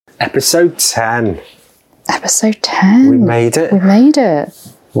Episode 10. Episode 10. We made it. We made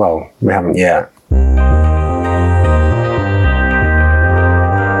it. Well, we haven't yet.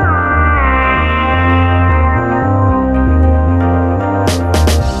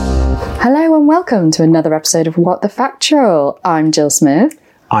 Hello and welcome to another episode of What the Factual. I'm Jill Smith.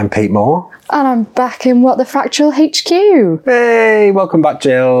 I'm Pete Moore. And I'm back in What the Factual HQ. Hey, welcome back,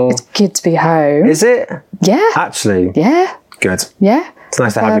 Jill. It's good to be home. Is it? Yeah. Actually? Yeah. Good. Yeah. It's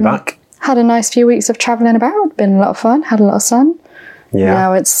nice to have you back. Had a nice few weeks of travelling about. Been a lot of fun. Had a lot of sun. Yeah.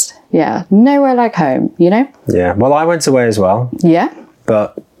 Now it's, nowhere like home, you know? Yeah. Well, I went away as well. Yeah.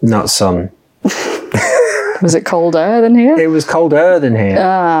 But not sun. Was it colder than here? It was colder than here.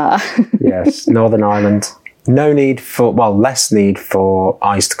 Ah. Yes, Northern Ireland. Less need for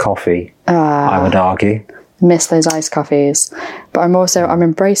iced coffee, I would argue. Miss those iced coffees. But I'm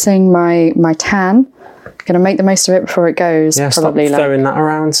embracing my tan. Going to make the most of it before it goes. Yeah, probably stop throwing that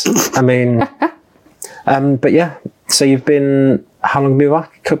around. I mean, but yeah. So you've been, how long have you been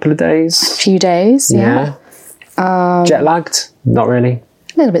back? A couple of days? A few days, yeah. Jet lagged? Not really.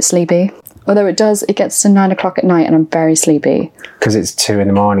 A little bit sleepy. Although it gets to 9 o'clock at night and I'm very sleepy. Because it's 2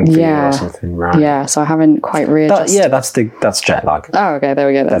 a.m. for you or something, right? Yeah, so I haven't quite readjusted. That's jet lag. Oh, okay, there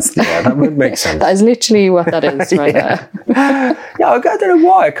we go. That would make sense. That is literally what that is right there. I don't know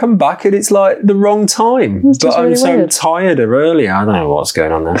why. I come back and it's like the wrong time. It's just but really I'm so weird. tired of earlier. I don't know what's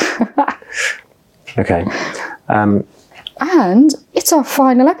going on there. Okay. And it's our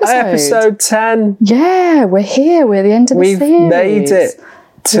final episode. Episode 10. Yeah, we're here. We're at the end of the series. We've made it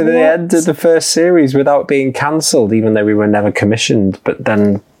to the end of the first series without being cancelled, even though we were never commissioned. But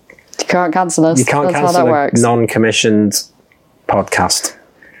then You can't cancel us. you can't That's how cancel that a works. non-commissioned podcast.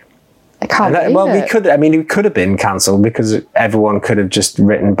 I can't believe We it. could. I mean, it could have been cancelled because everyone could have just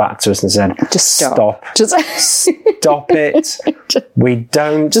written back to us and said, Just stop. Stop. Just Stop it. We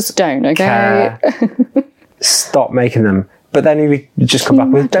don't. Just don't, okay? care. Stop making them." But then we just come back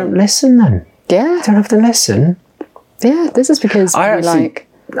with, "Don't listen, then. Yeah. You don't have to listen." Yeah, this is because I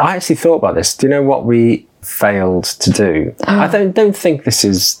actually thought about this. Do you know what we failed to do? I don't think this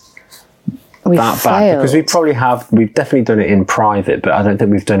is we that bad because we probably have. We've definitely done it in private, but I don't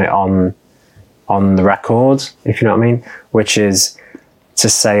think we've done it on the record. If you know what I mean, which is to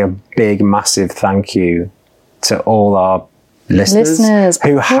say a big, massive thank you to all our listeners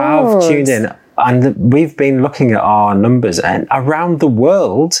who have tuned in. And we've been looking at our numbers, and around the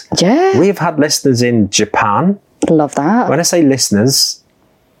world, we've had listeners in Japan. Love that. When I say listeners,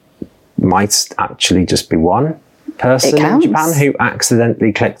 might actually just be one person in Japan who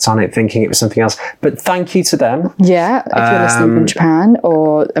accidentally clicked on it thinking it was something else. But thank you to them. Yeah, if you're listening from Japan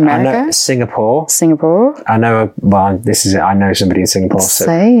or America. I know Singapore. I know, this is it. I know somebody in Singapore.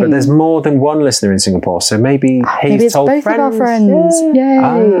 Same. But there's more than one listener in Singapore. So maybe he's told both friends. of our friends.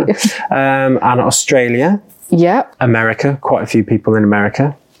 Yay. And Australia. Yep. America. Quite a few people in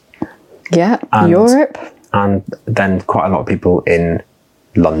America. Yeah. Europe. And then quite a lot of people in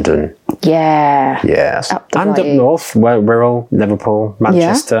London. Yeah. Yes. Up north, where we're all Liverpool,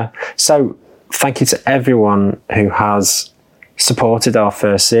 Manchester. Yeah. So thank you to everyone who has supported our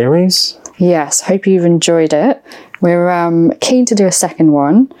first series. Yes. Hope you've enjoyed it. We're keen to do a second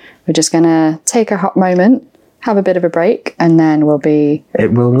one. We're just going to take a hot moment, have a bit of a break, and then we'll be...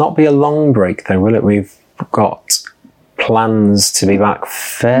 It will not be a long break though, will it? We've got plans to be back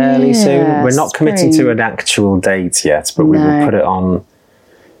fairly soon. We're not committing to an actual date yet, but we will put it on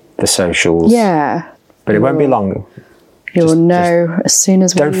the socials. Yeah. But it won't be long. You'll know as soon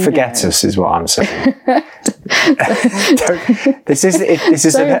as we Don't forget us is what I'm saying. This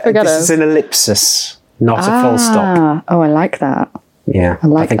is an ellipsis, not a full stop. Oh, I like that. Yeah.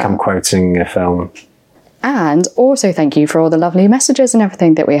 I think I'm quoting a film. And also thank you for all the lovely messages and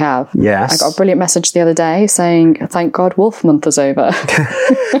everything that we have. Yes. I got a brilliant message the other day saying, "Thank God Wolf Month is over."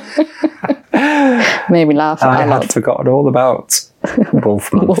 Made me laugh. I had forgotten all about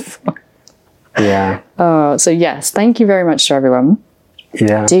Wolf Month. Yeah. Oh, so yes, thank you very much to everyone.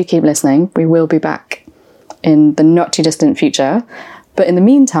 Yeah. Do keep listening. We will be back in the not too distant future. But in the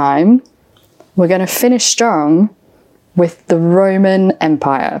meantime, we're going to finish strong with the Roman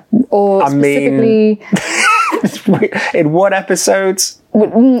Empire. Or specifically... in what episodes?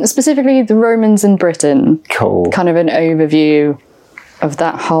 Specifically the Romans in Britain. Cool. Kind of an overview of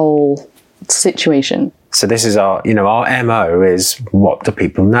that whole situation. So this is our MO is what do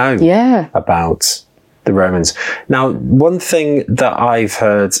people know about the Romans. Now, one thing that I've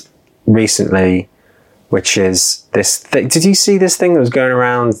heard recently, which is this thing, did you see this thing that was going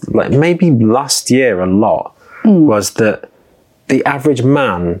around like maybe last year a lot, was that the average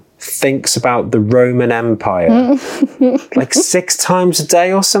man thinks about the Roman Empire like 6 times a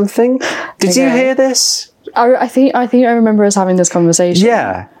day or something. Did you hear this? I think I remember us having this conversation.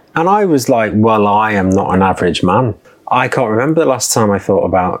 Yeah. And I was like, well, I am not an average man. I can't remember the last time I thought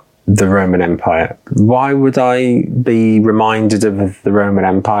about the Roman Empire. Why would I be reminded of the Roman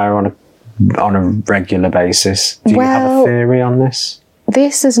Empire on a regular basis? Do you have a theory on this?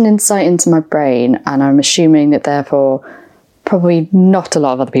 This is an insight into my brain, and I'm assuming that therefore probably not a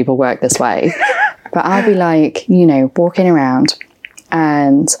lot of other people work this way. But I'll be like, walking around,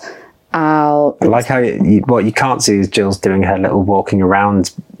 and I like how what you can't see is Jill's doing her little walking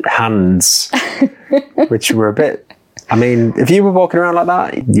around hands, which were a bit. I mean, if you were walking around like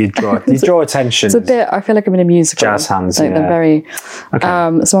that, you'd draw attention. It's a bit. I feel like I'm in a musical. Jazz hands. Like they're very.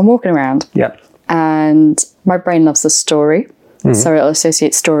 Okay. So I'm walking around. Yep. And my brain loves the story. So it'll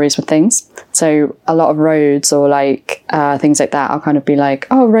associate stories with things. So a lot of roads or like things like that, I'll kind of be like,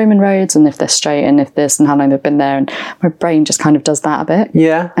 oh, Roman roads, and if they're straight and if this and how long they've been there. And my brain just kind of does that a bit.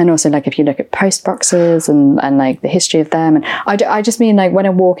 Yeah. And also like if you look at post boxes and like the history of them. And I just mean like when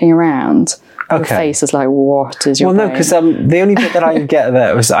I'm walking around, your face is like, what is your brain? No, because the only bit that I get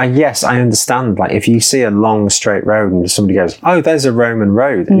there was, yes, I understand. Like if you see a long straight road and somebody goes, oh, there's a Roman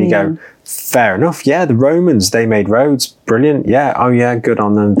road. And you go, fair enough. Yeah, the Romans, they made roads. Brilliant. Yeah. Oh, yeah, good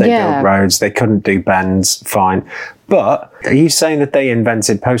on them. They built roads. They couldn't do bends. Fine. But are you saying that they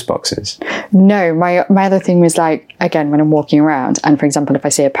invented post boxes? No, my other thing was like, again, when I'm walking around, and for example, if I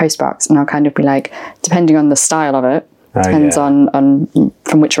see a post box, and I'll kind of be like, depending on the style of it, depends on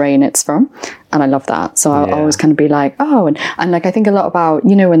from which reign it's from, and I love that. So I'll always kind of be like, oh, and like I think a lot about,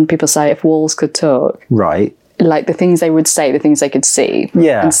 when people say if walls could talk, right? Like the things they would say, the things they could see.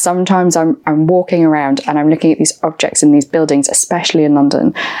 Yeah. And sometimes I'm walking around and I'm looking at these objects in these buildings, especially in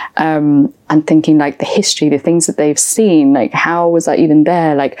London, and thinking like the history, the things that they've seen, like how was that even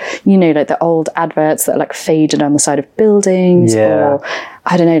there? Like, like the old adverts that are like faded on the side of buildings. Yeah. Or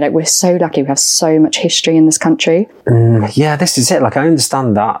I don't know, like we're so lucky. We have so much history in this country. Yeah, this is it. Like I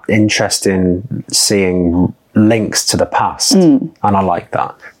understand that interest in seeing links to the past. And I like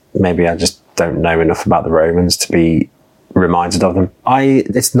that. Maybe I just don't know enough about the Romans to be reminded of them.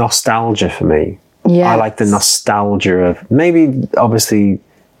 It's nostalgia for me. Yeah. I like the nostalgia of maybe obviously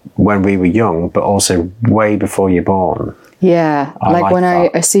when we were young, but also way before you're born. Yeah. Like when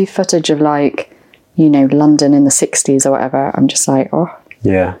I see footage of like, London in the 60s or whatever, I'm just like, oh.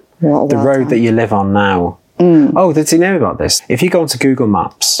 Yeah. The road that you live on now. Oh, did you know about this? If you go onto Google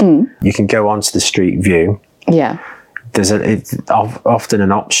Maps, you can go onto the street view. Yeah. There's often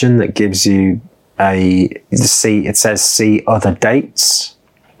an option that gives you it says see other dates.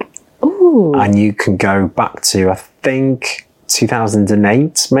 Ooh. And you can go back to, I think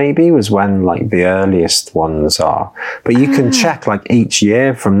 2008 maybe was when like the earliest ones are. But you can check like each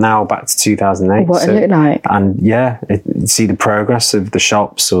year from now back to 2008. What it looked like. And see the progress of the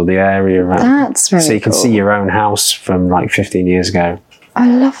shops or the area around. That's very So you can see your own house from like 15 years ago. I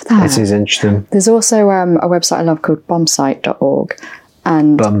love that. It is interesting. There's also a website I love called bombsite.org.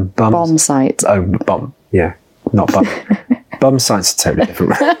 And bombsite. Oh, bomb. Yeah, not bum. Bombsite's a totally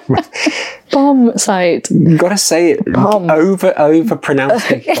different word. Bombsite. You've got to say it. Bomb. Over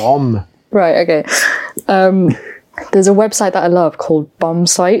pronounce it. Bomb. Right, okay. There's a website that I love called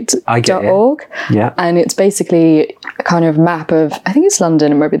bombsite.org. Yeah. And it's basically a kind of map of, I think it's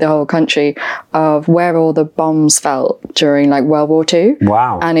London and maybe the whole country, of where all the bombs fell during like World War II.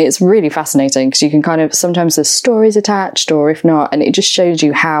 Wow. And it's really fascinating because you can kind of, sometimes there's stories attached or if not, and it just shows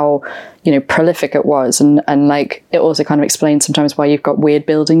you how, prolific it was. And like, it also kind of explains sometimes why you've got weird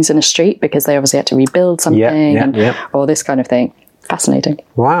buildings in a street because they obviously had to rebuild something or this kind of thing. Fascinating.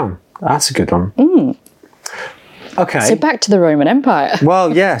 Wow. That's a good one. Okay. So back to the Roman Empire.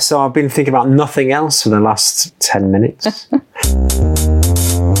 Well, yeah. So I've been thinking about nothing else for the last 10 minutes.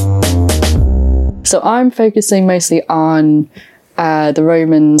 So I'm focusing mostly on the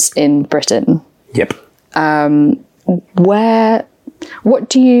Romans in Britain. Yep. What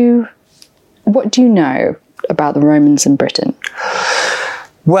do you know about the Romans in Britain?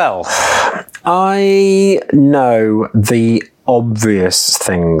 Well, I know the obvious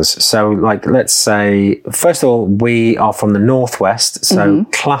things. So like, let's say, first of all, we are from the Northwest. So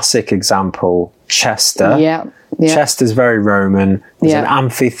classic example, Chester. Yeah. Chester's very Roman. There's an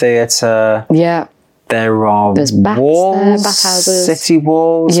amphitheatre. Yeah. There's baths walls, bathhouses. City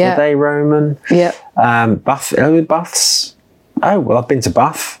walls. Were they Roman? Yeah. Baths. Oh, well, I've been to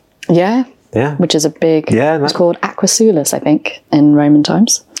Bath. Yeah. Yeah. Which is a big, it's called Aquasulus, I think, in Roman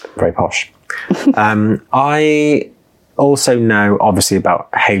times. Very posh. I also know, obviously, about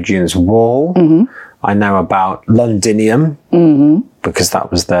Hadrian's Wall. I know about Londinium, because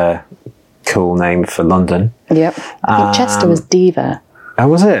that was their cool name for London. Yep. I think Chester was Diva. Oh,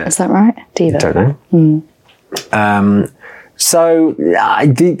 was it? Is that right? Diva. I don't know. So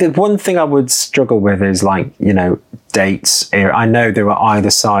the one thing I would struggle with is, like, you know, dates. I know they were either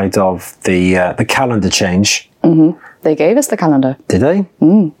side of the calendar change. They gave us the calendar. Did they?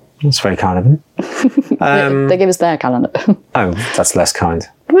 That's very kind of them. They gave us their calendar. Oh, that's less kind.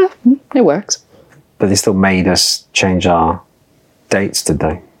 Well, it works. But they still made us change our dates, did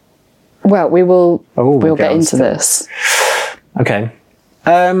they? Well, we'll get into to this. Okay.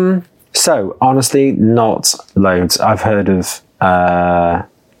 So, honestly, not loads. I've heard of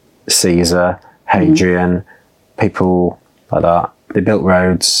Caesar, Hadrian, people like that. They built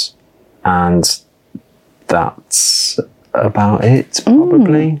roads, and that's about it,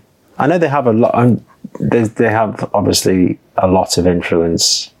 probably. I know they have a lot. They have obviously a lot of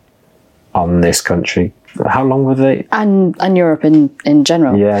influence on this country. How long were they? And Europe in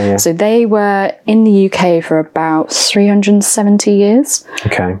general. Yeah. So they were in the UK for about 370 years.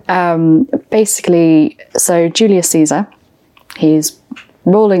 Okay. Basically, so Julius Caesar, he's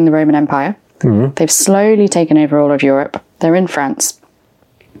ruling the Roman Empire. They've slowly taken over all of Europe. They're in France.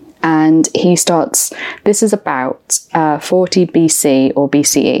 And he starts, this is about 40 BC or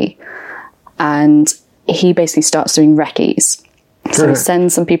BCE. And he basically starts doing recce's. So he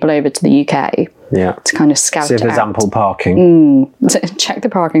sends some people over to the UK to kind of scout See if there's out. ample parking. Check the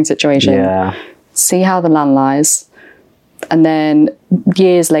parking situation. Yeah. See how the land lies. And then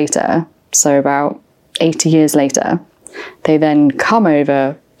years later, so about 80 years later, they then come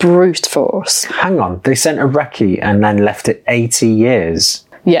over, brute force. Hang on, they sent a recce and then left it 80 years.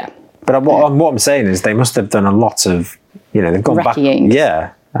 Yeah. But what I'm saying is they must have done a lot of, you know, they've gone Recceing. back.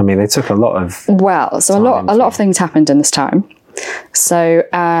 Yeah. I mean, they took a lot of. Well, so a lot of things happened in this time. So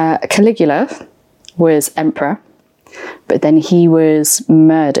Caligula was emperor, but then he was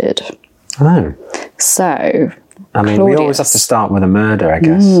murdered. Oh. So I mean, Claudius, we always have to start with a murder, I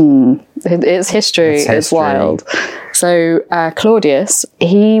guess. It's history. It's wild. So Claudius,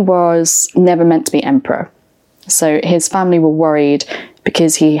 he was never meant to be emperor. So his family were worried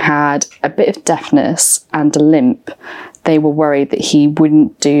because he had a bit of deafness and a limp. They were worried that he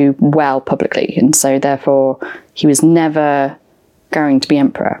wouldn't do well publicly, and so therefore he was never going to be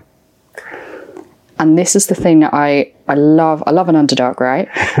emperor. And this is the thing that I love. I love an underdog, right?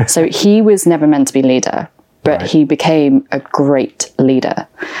 So he was never meant to be leader, but he became a great leader.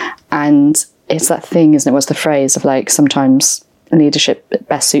 And it's that thing, isn't it? What's the phrase of, like, sometimes leadership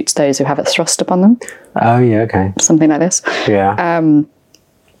best suits those who have it thrust upon them? Oh, yeah, okay. Something like this. Yeah.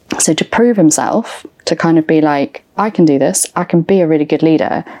 So to prove himself, to kind of be like, I can do this, I can be a really good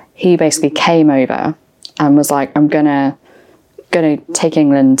leader, he basically came over and was like, I'm gonna take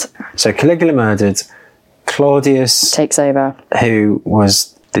England. So Caligula murdered, Claudius Takes over. who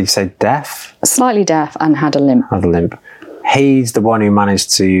was, did you say deaf? Slightly deaf and had a limp. Had a limp. He's the one who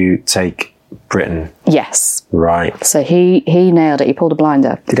managed to take Britain. Yes. Right. So he nailed it. He pulled a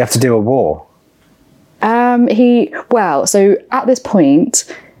blinder. Did he have to do a war? So at this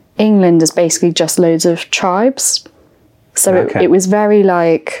point, England is basically just loads of tribes. So it was very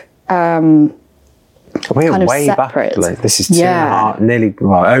like We're kind of way separate. back. Like, this is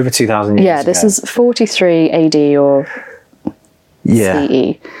over 2,000 years Yeah, this ago. is 43 AD or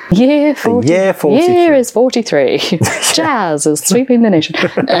CE. Year 40. Year 43. Year is 43. Jazz is sweeping the nation.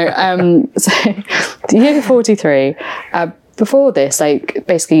 No, so year 43. Before this, like,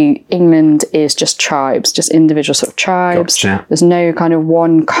 basically England is just tribes, just individual sort of tribes. Gotcha. There's no kind of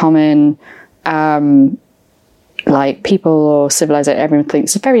one common like people or civilization. Everyone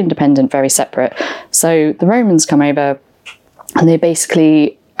thinks it's very independent, very separate. So the Romans come over and they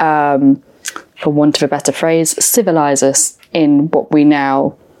basically, for want of a better phrase, civilize us in what we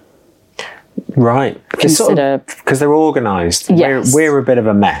now consider, because they're organised. Yes. We're a bit of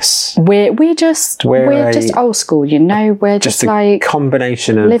a mess. We're just old school, you know. We're just a like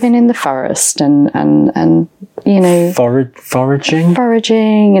combination of living in the forest and you know, foraging,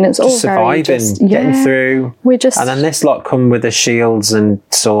 and it's all surviving, getting through. We're just, and then this lot come with their shields and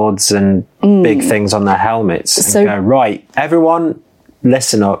swords and big things on their helmets. And So- go, right, everyone,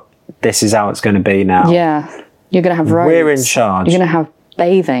 listen up. This is how it's going to be now. yeah, you're gonna have roads. We're in charge. You're gonna have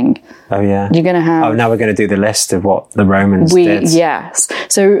bathing. Oh yeah. You're gonna have. Oh, now we're going to do the list of what the Romans did. Yes.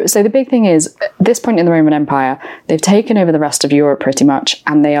 So the big thing is, at this point in the Roman Empire, they've taken over the rest of Europe pretty much,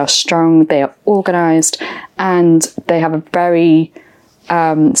 and they are strong, they are organised, and they have a very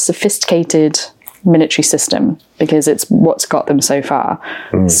sophisticated military system because it's what's got them so far.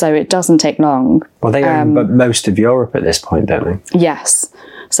 So it doesn't take long. Well, they own but most of Europe at this point, don't they? Yes.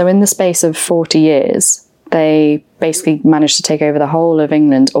 So in the space of 40 years, they basically managed to take over the whole of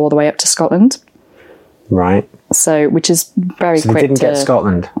England all the way up to Scotland. Right. So, which is very quick. They didn't get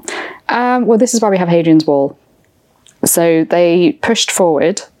Scotland? Well, this is why we have Hadrian's Wall. So they pushed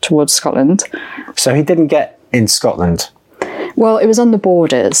forward towards Scotland. So he didn't get in Scotland? Well, it was on the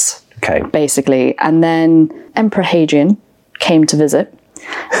borders, okay, basically. And then Emperor Hadrian came to visit.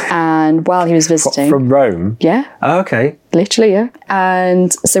 And while he was visiting... From Rome? Yeah. Oh, okay. Literally, yeah.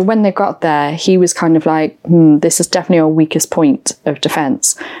 And so when they got there, he was kind of like, this is definitely our weakest point of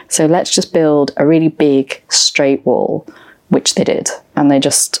defence. So let's just build a really big, straight wall, which they did. And they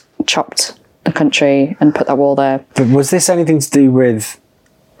just chopped the country and put that wall there. But was this anything to do with...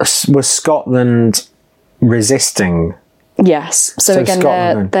 Was Scotland resisting? Yes. So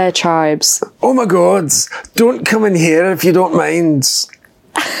again, their tribes... Oh my God, don't come in here if you don't mind.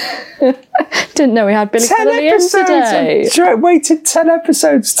 Didn't know we had Billy Connolly in today. I waited 10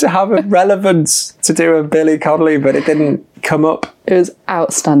 episodes to have a relevance to do a Billy Connolly, but it didn't come up. It was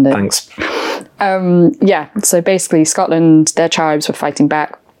outstanding. Thanks. Yeah, so basically Scotland, their tribes were fighting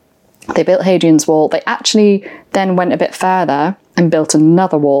back. They built Hadrian's Wall. They actually then went a bit further and built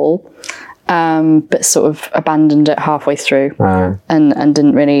another wall, but sort of abandoned it halfway through and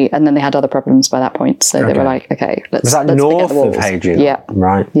didn't really... And then they had other problems by that point. So they were like, okay, let's... Was that north of Hadrian? Yeah.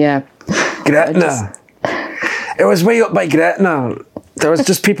 Right. Yeah. Gretna. It was way up by Gretna. There was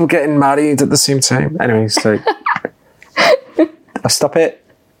just people getting married at the same time. Anyway, so... I'll stop it.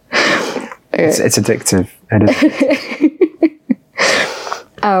 It's addictive.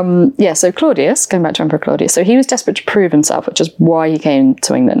 Yeah, so Claudius, going back to Emperor Claudius, so he was desperate to prove himself, which is why he came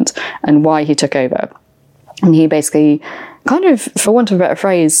to England and why he took over. And he basically kind of, for want of a better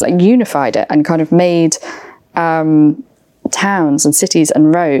phrase, like unified it and kind of made towns and cities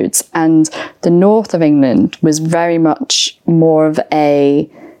and roads. And the north of England was very much more of a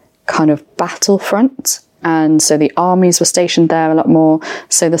kind of battlefront. And so the armies were stationed there a lot more.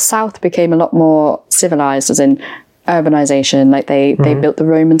 So the south became a lot more civilized, as in urbanization. Like they built the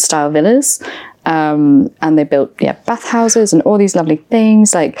Roman style villas, and they built bathhouses and all these lovely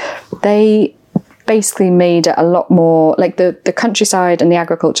things. Like they basically made it a lot more like the countryside, and the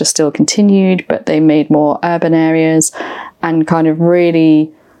agriculture still continued, but they made more urban areas and kind of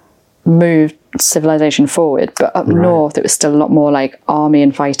really moved civilization forward. But up north, it was still a lot more like army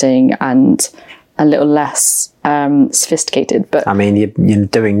and fighting and a little less sophisticated. But I mean, you're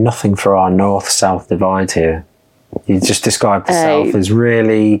doing nothing for our north-south divide here. You just described the south as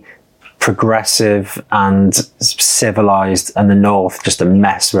really progressive and civilized, and the north just a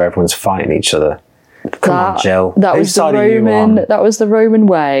mess where everyone's fighting each other. Come on, Jill. That was the Roman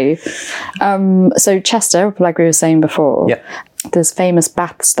way. So Chester, like we were saying before, there's famous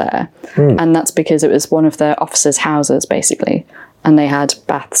baths there, and that's because it was one of the officers' houses, basically, and they had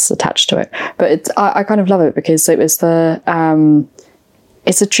baths attached to it. But I kind of love it because it was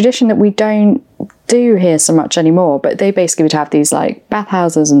it's a tradition that we don't do here so much anymore, but they basically would have these like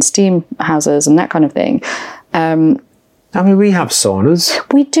bathhouses and steam houses and that kind of thing. I mean, we have saunas.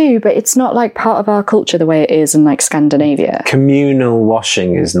 We do, but it's not like part of our culture the way it is in like Scandinavia. Communal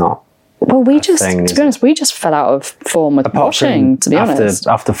washing is not. Well, to be honest, we just fell out of form with washing, to be honest.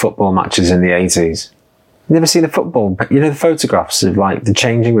 After football matches in the 80s. Never seen a football, but the photographs of like the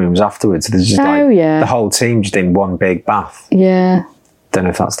changing rooms afterwards. There's just the whole team just in one big bath. Yeah. Don't know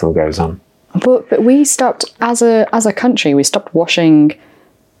if that still goes on. But we stopped as a country. We stopped washing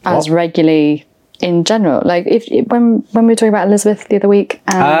as regularly in general. Like when we were talking about Elizabeth the other week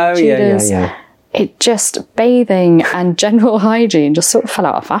and Tudors, it just bathing and general hygiene just sort of fell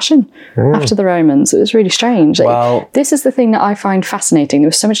out of fashion after the Romans. It was really strange. Like, this is the thing that I find fascinating. There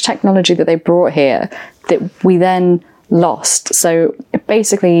was so much technology that they brought here that we then lost. So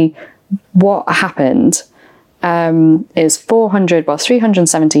basically, what happened is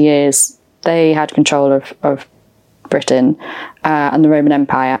 370 years they had control of Britain and the Roman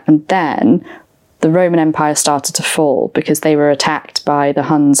Empire, and then the Roman Empire started to fall because they were attacked by the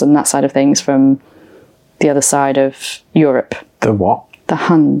Huns and that side of things from the other side of Europe. The what? The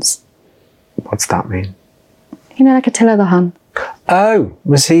Huns. What's that mean? Like Attila the Hun. Oh,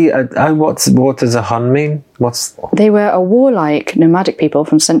 was he? What does a Hun mean? They were a warlike nomadic people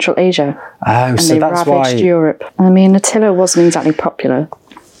from Central Asia. Oh, and so that's why. They ravaged Europe. I mean, Attila wasn't exactly popular.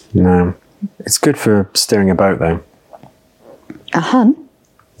 No, it's good for steering a boat, though. A Hun?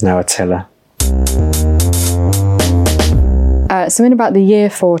 No, Attila. So in about the year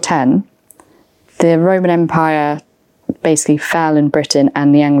 410, the Roman Empire basically fell in Britain,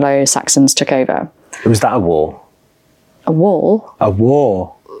 and the Anglo-Saxons took over. Was that a war? A wall? A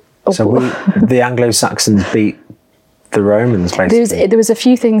war. So the Anglo-Saxons beat the Romans, basically? There was a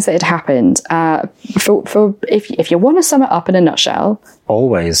few things that had happened. If you want to sum it up in a nutshell,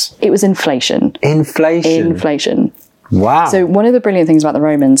 Always. it was inflation. Inflation. Wow. So one of the brilliant things about the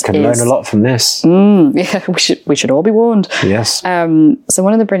Romans Can learn a lot from this. Yeah, we should all be warned. Yes. So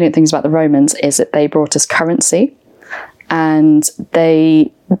one of the brilliant things about the Romans is that they brought us currency, and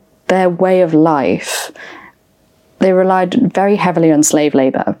their way of life, they relied very heavily on slave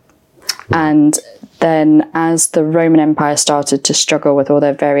labour. And then as the Roman Empire started to struggle with all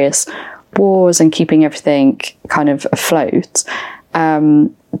their various wars and keeping everything kind of afloat,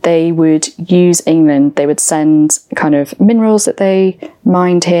 they would use England. They would send kind of minerals that they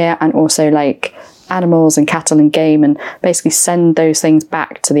mined here, and also like animals and cattle and game, and basically send those things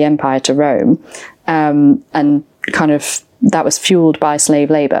back to the empire, to Rome. And kind of that was fueled by slave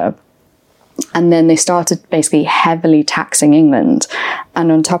labour. And then they started basically heavily taxing England.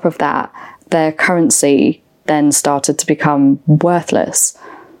 And on top of that, their currency then started to become worthless.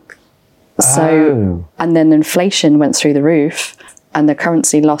 So, and then inflation went through the roof, and the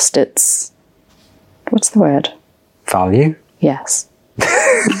currency lost its, what's the word? Value? Yes.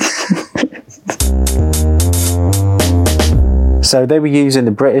 So they were using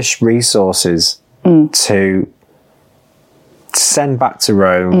the British resources to send back to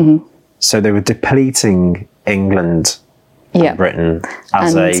Rome. So they were depleting England and Britain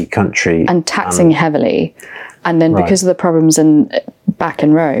as a country. And taxing heavily. And then because of the problems back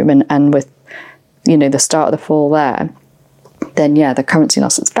in Rome and with, the start of the fall there, then the currency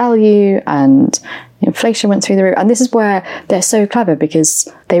lost its value and inflation went through the roof. And this is where they're so clever, because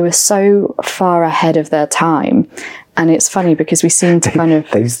they were so far ahead of their time. And it's funny because we seem to kind of...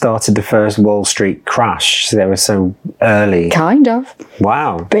 They started the first Wall Street crash. So they were so early. Kind of.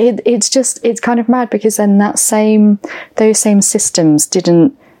 Wow. But it's kind of mad, because then those same systems we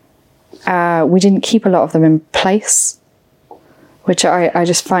didn't keep a lot of them in place, which I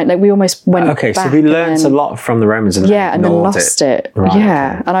just find, like, we almost went back. So we learned a lot from the Romans and and then lost it. Right,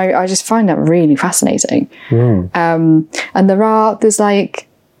 and I just find that really fascinating. And there's like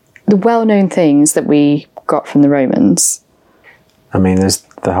the well-known things that we got from the Romans. I mean, there's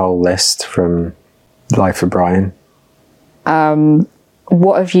the whole list from Life of Brian.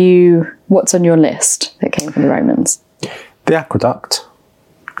 What's on your list that came from the Romans? The aqueduct.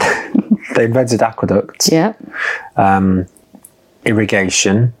 They invented aqueducts. Yeah.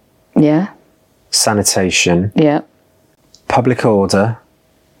 Irrigation. Yeah. Sanitation. Yeah. Public order.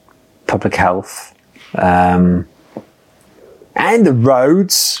 Public health. And the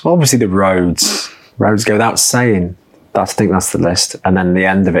roads. Obviously the roads. Roads go without saying. I think that's the list. And then the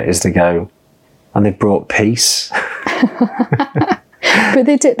end of it is to go, and they brought peace. But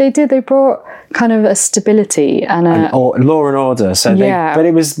they brought kind of a stability and law and order. So but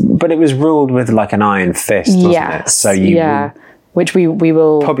it was ruled with like an iron fist, wasn't it? So which we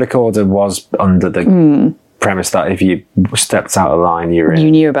will. Public order was under the premise that if you stepped out of line,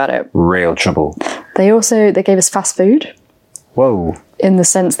 you knew about it. Real trouble. They gave us fast food. Whoa. In the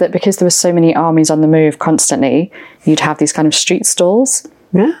sense that because there were so many armies on the move constantly, you'd have these kind of street stalls.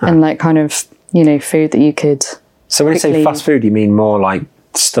 Yeah. And like kind of, food that you could. So when you say fast food, you mean more like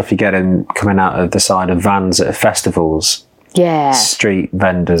stuff you get coming out of the side of vans at festivals? Yeah. Street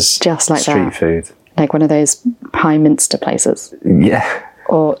vendors. Just like street food. Like one of those High Minster places. Yeah.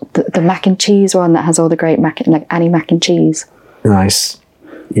 Or the mac and cheese one that has all the great like Annie mac and cheese. Nice.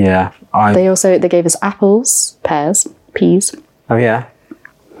 Yeah. They gave us apples, pears, peas. Oh yeah.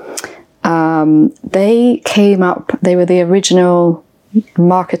 They were the original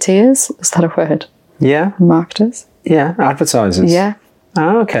marketeers. Is that a word? Yeah. Marketers? Yeah. Advertisers. Yeah.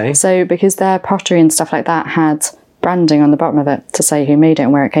 Oh, okay. So because their pottery and stuff like that had branding on the bottom of it to say who made it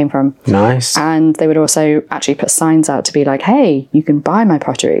and where it came from. Nice. And they would also actually put signs out to be like, hey, you can buy my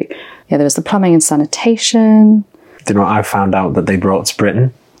pottery. Yeah, there was the plumbing and sanitation. Do you know what I found out that they brought to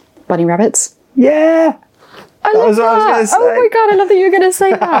Britain? Bunny rabbits. Yeah. I love that. Oh my God, I love that you were going to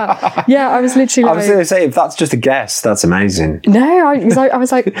say that. Yeah, I was literally I was going to say, if that's just a guess, that's amazing. No, I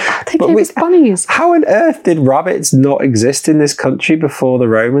was like, they gave us bunnies. How on earth did rabbits not exist in this country before the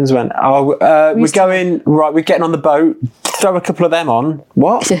Romans went, we're getting on the boat, throw a couple of them on.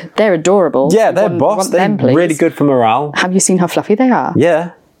 What? Yeah, they're adorable. Yeah, they're boss. They're really good for morale. Have you seen how fluffy they are?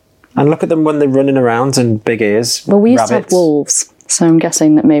 Yeah. And look at them when they're running around and big ears. Well, we used to have wolves, so I'm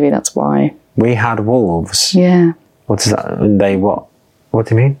guessing that maybe that's why. We had wolves. Yeah. What is that? And they what? What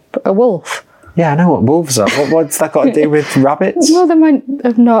do you mean? A wolf. Yeah, I know what wolves are. What's that got to do with rabbits? Well, they might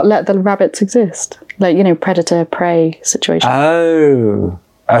have not let the rabbits exist. Like, predator-prey situation. Oh,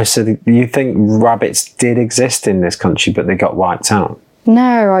 so you think rabbits did exist in this country, but they got wiped out?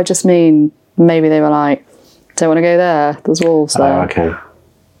 No, I just mean maybe they were like, don't want to go there. There's wolves there. Oh, okay.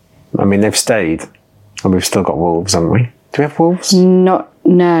 I mean, they've stayed, and we've still got wolves, haven't we? Do we have wolves? No,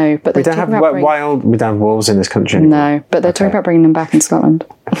 but We don't have wild. We don't have wolves in this country anymore. No, but they're talking about bringing them back in Scotland.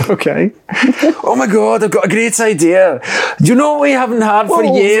 Okay. Oh my God, I've got a great idea. Do you know what we haven't had for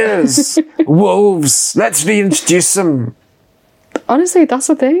years? Wolves. Let's reintroduce them. Honestly, that's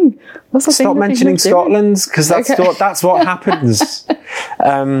the thing. That's the thing. Stop mentioning Scotland, because that's what happens.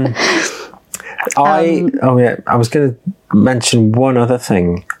 I was going to mention one other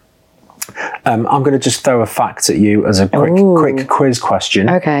thing. I'm going to just throw a fact at you as a quick quiz question.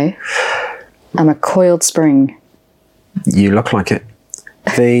 Okay. I'm a coiled spring. You look like it.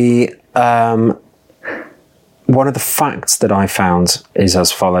 The one of the facts that I found is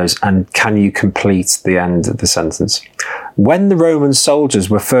as follows, and can you complete the end of the sentence? When the Roman soldiers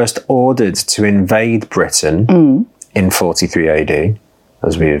were first ordered to invade Britain in 43 AD,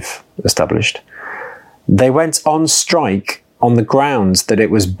 as we've established, they went on strike on the grounds that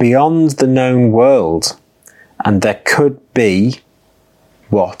it was beyond the known world and there could be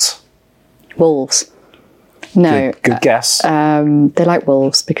what? Wolves. No. Good guess. They like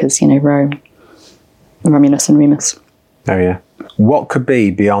wolves because, Rome. Romulus and Remus. Oh, yeah. What could be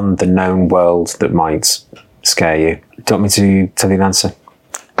beyond the known world that might scare you? Do you want me to tell you the answer?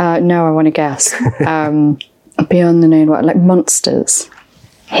 No, I want to guess. Beyond the known world, like monsters.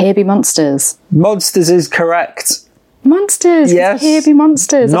 Here be monsters. Monsters is correct. Monsters. Yes. Here be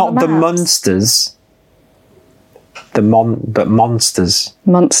monsters. Not the monsters. But monsters.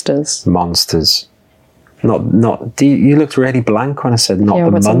 Monsters. Not. You looked really blank when I said not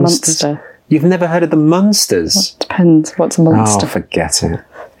the monsters. Monster? You've never heard of the monsters? Depends. What's a monster? Oh, forget it.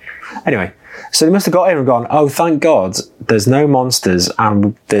 Anyway, so they must have got here and gone, oh, thank God, there's no monsters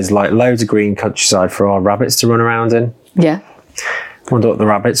and there's like loads of green countryside for our rabbits to run around in. Yeah. Wonder what the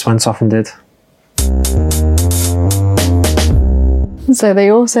rabbits went off and did. So they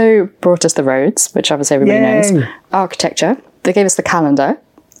also brought us the roads, which obviously everybody knows. Architecture. They gave us the calendar,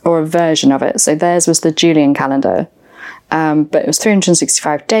 or a version of it. So theirs was the Julian calendar. But it was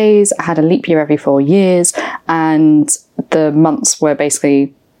 365 days. I had a leap year every 4 years. And the months were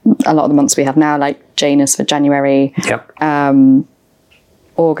basically a lot of the months we have now, like Janus for January. Yep.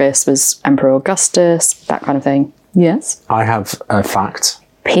 August was Emperor Augustus, that kind of thing. Yes? I have a fact.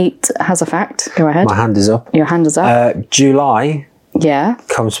 Pete has a fact. Go ahead. My hand is up. Your hand is up. July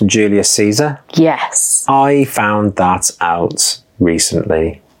comes from Julius Caesar. Yes. I found that out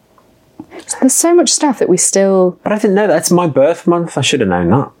recently. So there's so much stuff that we still... But I didn't know that. It's my birth month. I should have known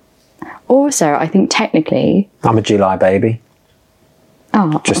that. Also, I think technically... I'm a July baby.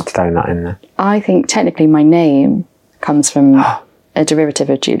 Oh. Just throwing that in there. I think technically my name comes from a derivative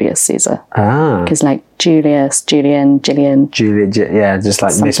of Julius Caesar. Ah. Because like Julius, Julian, Gillian... Julia, just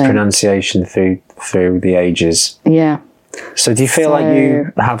like something. Mispronunciation through the ages. Yeah. So do you feel like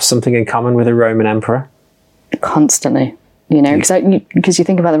you have something in common with a Roman emperor? Constantly. Because you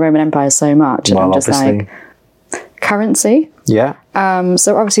think about the Roman Empire so much. And I'm just obviously. like, currency. Yeah.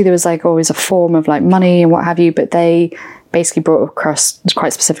 So obviously there was like always a form of like money and what have you, but they basically brought across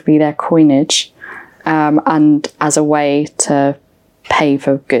quite specifically their coinage and as a way to pay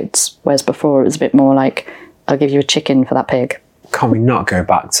for goods. Whereas before it was a bit more like, I'll give you a chicken for that pig. Can we not go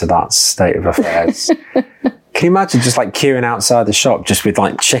back to that state of affairs? Can you imagine just like queuing outside the shop just with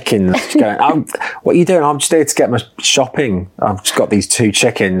like chickens going, what are you doing? I'm just here to get my shopping. I've just got these 2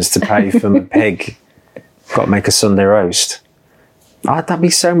 chickens to pay for my pig. Got to make a Sunday roast. That'd be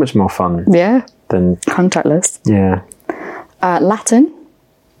so much more fun. Yeah. Than contactless. Yeah. Latin.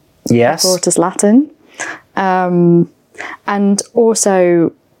 Yes. Brought us Latin. And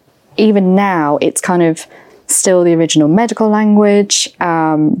also, even now, it's kind of still the original medical language,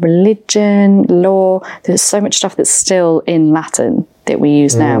 religion, law. There's so much stuff that's still in Latin that we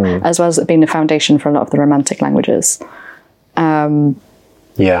use now, as well as it being the foundation for a lot of the Romantic languages.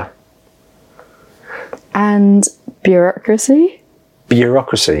 Yeah. And bureaucracy.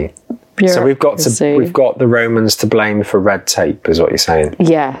 So we've got the Romans to blame for red tape, is what you're saying?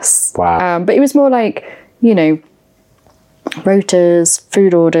 Yes. Wow. But it was more like, rotas,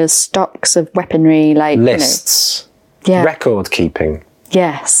 food orders, stocks of weaponry, like lists. Record keeping.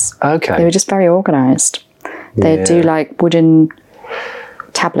 Yes. Okay. They were just very organised. They'd do like wooden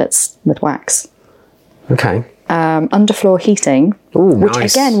tablets with wax. Okay. Underfloor heating, which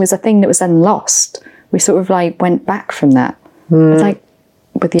again was a thing that was then lost. We sort of like went back from that. It's like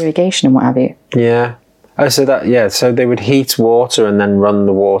with the irrigation and what have you. Yeah. Oh, so they would heat water and then run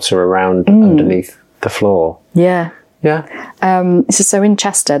the water around underneath the floor. Yeah. Yeah. So in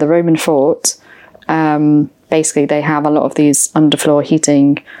Chester, the Roman fort, basically they have a lot of these underfloor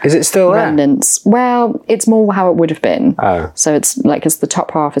heating Is it still there? remnants. Well, it's more how it would have been. Oh. So it's like, because the top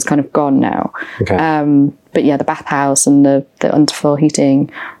half is kind of gone now. Okay. But yeah, the bathhouse and the underfloor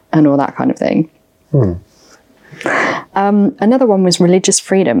heating and all that kind of thing. Another one was religious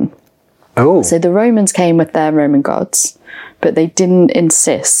freedom. Oh. So the Romans came with their Roman gods, but they didn't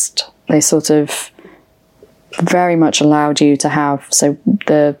insist. They sort of very much allowed you to have, so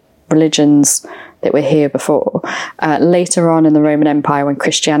the religions that were here before. Later on in the Roman Empire, when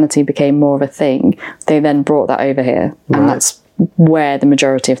Christianity became more of a thing, they then brought that over here. And that's where the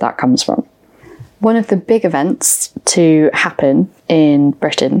majority of that comes from. One of the big events to happen in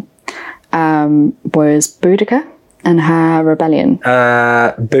Britain was Boudica and her rebellion.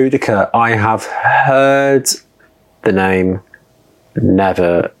 Boudica, I have heard the name,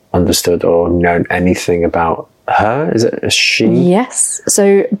 never understood or known anything about her. Is it a she? Yes.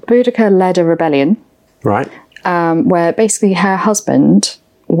 So Boudica led a rebellion. Right. Where basically her husband,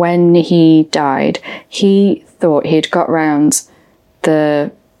 when he died, he thought he'd got round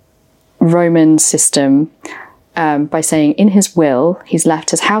the Roman system by saying in his will he's left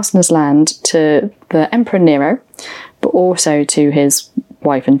his house and his land to the Emperor Nero, but also to his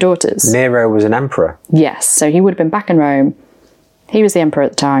wife and daughters. Nero was an emperor. Yes, so he would have been back in Rome. He was the emperor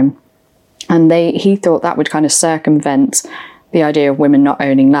at the time, and he thought that would kind of circumvent the idea of women not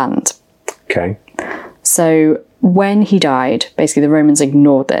owning land. Okay. So when he died, basically the Romans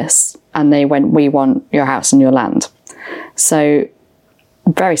ignored this and they went, we want your house and your land. So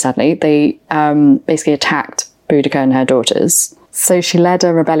very sadly, they basically attacked Boudica and her daughters. So she led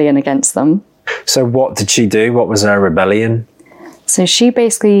a rebellion against them. So what did she do? What was her rebellion? So she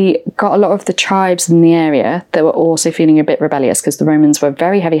basically got a lot of the tribes in the area that were also feeling a bit rebellious because the Romans were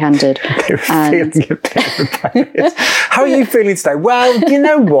very heavy-handed. They were feeling a bit rebellious. How are you feeling today? Well, you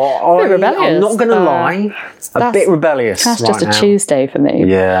know what? I'm not going to lie. A bit rebellious. That's right just a now. Tuesday for me.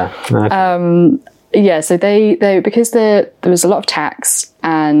 Yeah. Okay. Yeah, so they because there was a lot of tax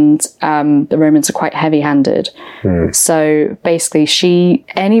and the Romans are quite heavy-handed. So basically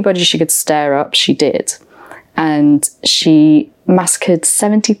anybody she could stir up, she did. And she massacred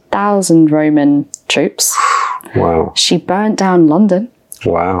 70,000 Roman troops. Wow. She burnt down London.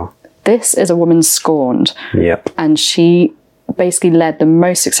 Wow. This is a woman scorned. Yep. And she basically led the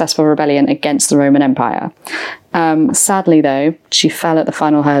most successful rebellion against the Roman Empire. Sadly, though, she fell at the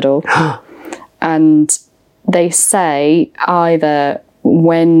final hurdle. And they say either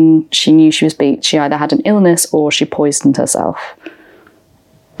when she knew she was beat, she either had an illness or she poisoned herself.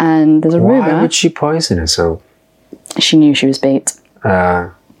 And there's a rumour... Why would she poison herself? She knew she was beat.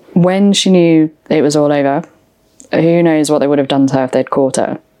 When she knew it was all over, who knows what they would have done to her if they'd caught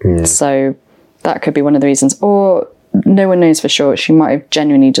her. So that could be one of the reasons. Or no one knows for sure. She might have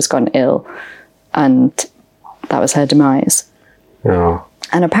genuinely just gotten ill and that was her demise. Oh.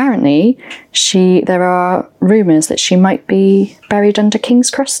 And apparently there are rumours that she might be buried under King's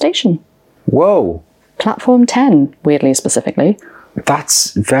Cross Station. Whoa. Platform 10, weirdly specifically.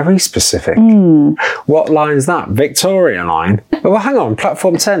 That's very specific. What line is that? Victoria line? Well, hang on,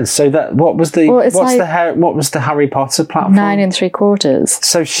 platform 10. So that what was the Harry Potter platform? 9 3/4.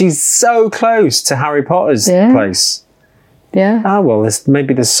 So she's so close to Harry Potter's place. Yeah. Oh well,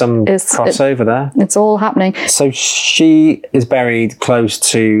 maybe there's some crossover there. It's all happening. So she is buried close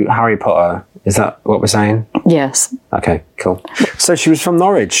to Harry Potter. Is that what we're saying? Yes. Okay, cool. So she was from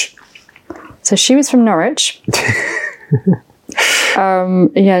Norwich. So she was from Norwich.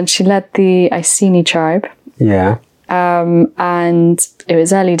 And she led the Iceni tribe. Yeah. And it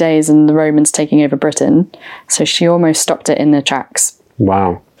was early days and the Romans taking over Britain, so she almost stopped it in their tracks.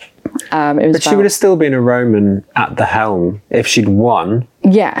 Wow. But she would have still been a Roman at the helm if she'd won.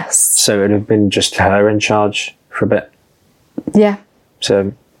 Yes. So it would have been just her in charge for a bit. Yeah.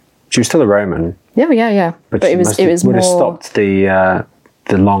 So she was still a Roman. Yeah. But it was would have more... stopped the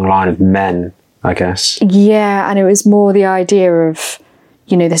long line of men, I guess. Yeah, and it was more the idea of,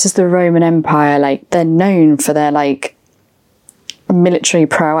 this is the Roman Empire, like, they're known for their, like, military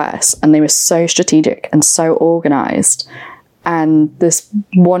prowess, and they were so strategic and so organised. And this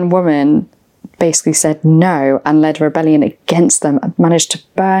one woman basically said no and led a rebellion against them and managed to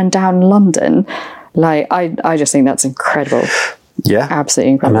burn down London. Like, I just think that's incredible. Yeah.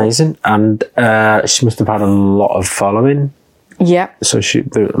 Absolutely incredible. Amazing. And she must have had a lot of following. Yeah. So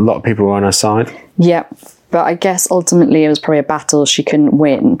a lot of people were on her side. Yeah. But I guess ultimately it was probably a battle she couldn't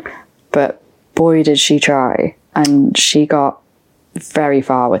win. But boy, did she try. And she got very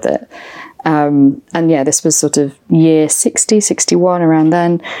far with it. And yeah, this was sort of year 60, 61, around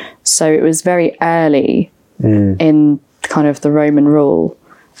then. So it was very early in kind of the Roman rule.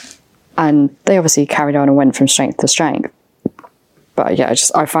 And they obviously carried on and went from strength to strength. But yeah,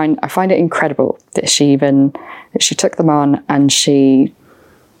 I find it incredible that she took them on and she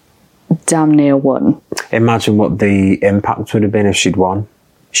damn near won. Imagine what the impact would have been if she'd won.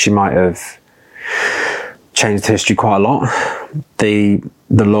 She might have changed history quite a lot. The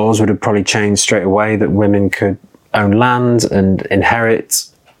laws would have probably changed straight away, that women could own land and inherit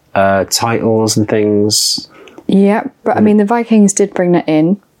titles and things. Yeah, but I mean, the Vikings did bring that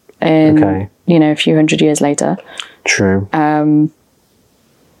in, a few hundred years later. True.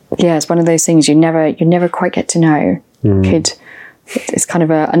 Yeah, it's one of those things you never quite get to know. It's kind of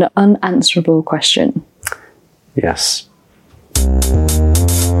an unanswerable question. Yes.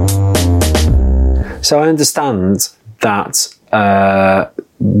 So I understand that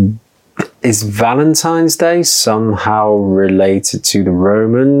is Valentine's Day somehow related to the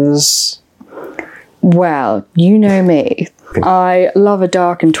Romans? Well, you know me. I love a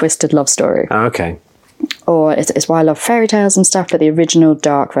dark and twisted love story. Oh, okay. Or it's why I love fairy tales and stuff, but the original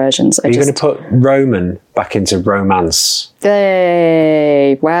dark versions are Are you going to put Roman back into romance?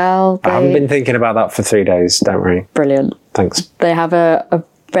 I haven't been thinking about that for 3 days, don't worry. Brilliant. Thanks. They have a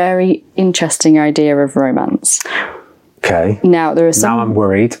very interesting idea of romance. Okay. Now, now I'm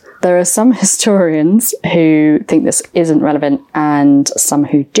worried. There are some historians who think this isn't relevant and some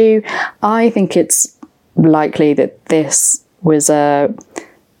who do. I think it's likely that this was an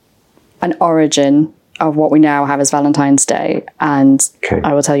origin of what we now have as Valentine's Day, and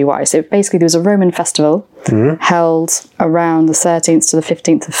I will tell you why. So basically there was a Roman festival held around the 13th to the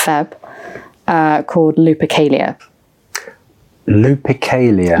 15th of Feb called Lupercalia.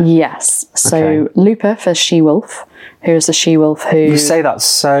 Lupercalia? Yes. So Luper for she-wolf. Who's the she-wolf who... You say that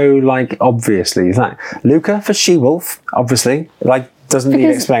so, obviously. Is that Luca for she-wolf, obviously? Doesn't need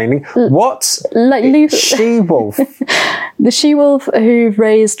explaining. What? She-wolf? The she-wolf who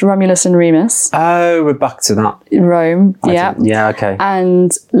raised Romulus and Remus. Oh, we're back to that. Rome, yeah. Yeah, okay.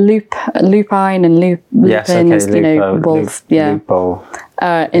 And lupine and lupin is, wolf. Yeah. Lupo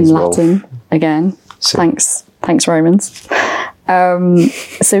in Latin, wolf. Again. So. Thanks, Romans.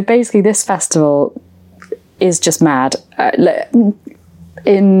 So basically this festival is just mad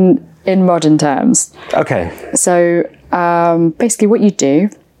in modern terms. Okay. So basically what you do,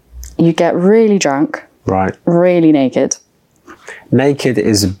 you get really drunk. Right. Really naked. Naked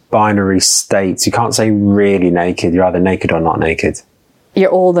is a binary state. You can't say really naked. You're either naked or not naked.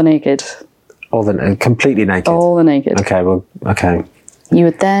 You're all the naked. Completely naked? All the naked. Okay, well, okay. You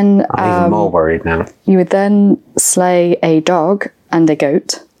would then... I'm even more worried now. You would then slay a dog and a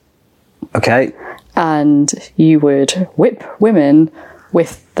goat. Okay. And you would whip women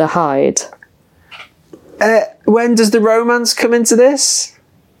with the hide. When does the romance come into this?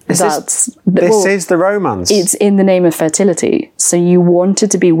 This is the romance. It's in the name of fertility. So you wanted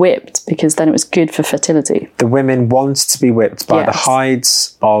to be whipped because then it was good for fertility. The women wanted to be whipped by the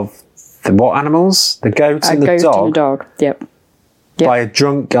hides of the what animals? The goat and the dog? A goat and a dog, yep. By a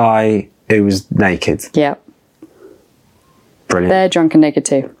drunk guy who was naked? Yep. Brilliant. They're drunk and naked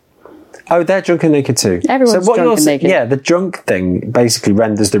too. Oh, they're drunk and naked too. Everyone's drunk and naked. Yeah, the drunk thing basically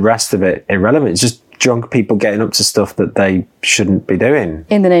renders the rest of it irrelevant. It's just drunk people getting up to stuff that they shouldn't be doing.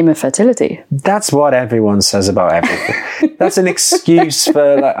 In the name of fertility. That's what everyone says about everything. That's an excuse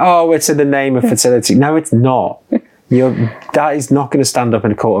for it's in the name of fertility. No, it's not. That is not going to stand up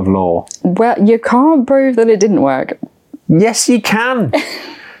in a court of law. Well, you can't prove that it didn't work. Yes, you can.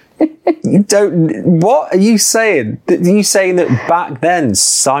 You don't. What are you saying? Are you saying that back then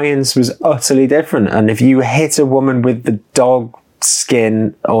science was utterly different, and if you hit a woman with the dog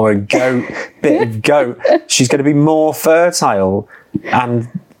skin or a bit of goat, she's going to be more fertile, and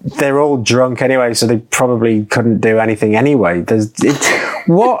they're all drunk anyway, so they probably couldn't do anything anyway.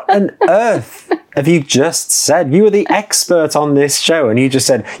 What on earth have you just said? You were the expert on this show and you just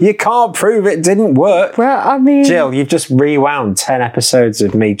said, you can't prove it didn't work. Well, I mean... Jill, you've just rewound 10 episodes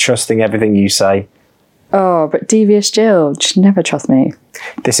of me trusting everything you say. Oh, but devious Jill, she'd never trust me.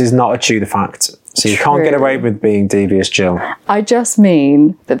 This is not a chew the fact. So you can't get away with being devious Jill. I just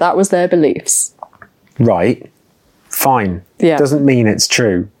mean that was their beliefs. Right. Fine. Yeah. Doesn't mean it's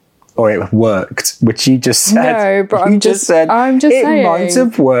true. Or it worked, which you just said. No, but I'm just saying. It might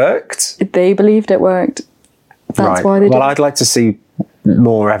have worked. They believed it worked. That's why they did. Well, I'd like to see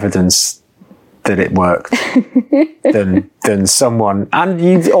more evidence that it worked than someone. And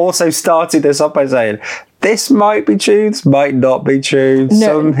you also started this up by saying, this might be true, this might not be true. No.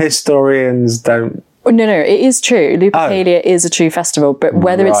 Some historians don't. No, it is true. Lupercalia is a true festival, but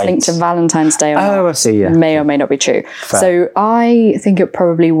whether it's linked to Valentine's Day or not I see, may or may not be true. Fair. So I think it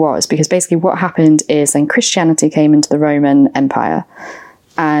probably was, because basically what happened is then Christianity came into the Roman Empire,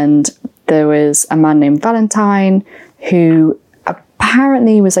 and there was a man named Valentine who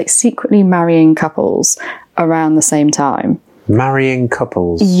apparently was like secretly marrying couples around the same time. Marrying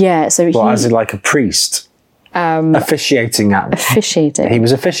couples? Yeah. So as in like a priest? Officiating. He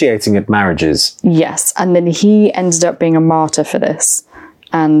was officiating at marriages. Yes. And then he ended up being a martyr for this.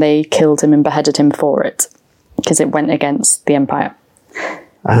 And they killed him and beheaded him for it. Because it went against the empire.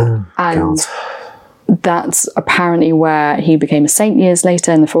 Oh, and God. That's apparently where he became a saint years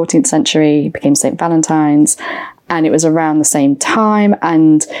later in the 14th century. He became St. Valentine's. And it was around the same time.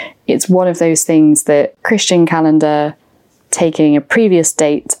 And it's one of those things that Christian calendar taking a previous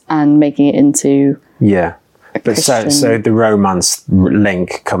date and making it into... Yeah. But so the romance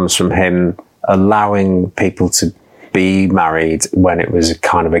link comes from him allowing people to be married when it was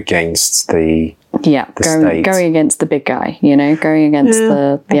kind of against the state. Going against the big guy, going against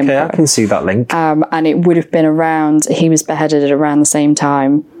the emperor. I can see that link. And it would have been around, he was beheaded at around the same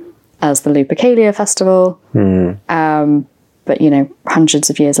time as the Lupercalia festival. But, hundreds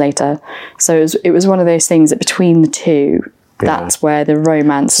of years later. So it was one of those things that between the two, that's where the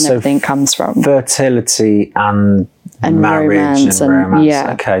romance and everything comes from. Fertility and marriage and romance.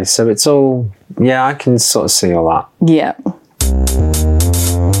 Yeah. Okay, so it's all... Yeah, I can sort of see all that. Yeah.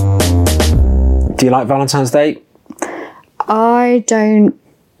 Do you like Valentine's Day? I don't...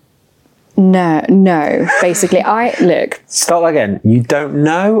 No. Basically, Look... Start again. You don't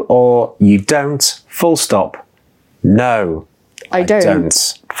know or you don't, full stop. No. I don't.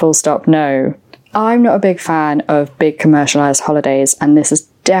 Full stop, no. I'm not a big fan of big commercialised holidays, and this is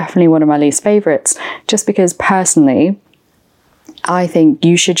definitely one of my least favourites, just because personally, I think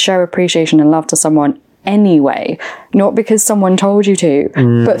you should show appreciation and love to someone anyway, not because someone told you to.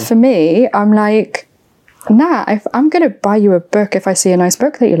 But for me, I'm like, nah, I'm going to buy you a book if I see a nice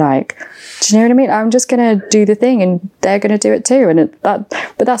book that you like. Do you know what I mean? I'm just going to do the thing and they're going to do it too. But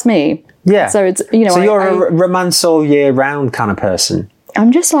that's me. Yeah. So it's, So you're a romance all year round kind of person.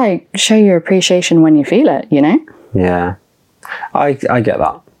 I'm just like, show your appreciation when you feel it, Yeah. I get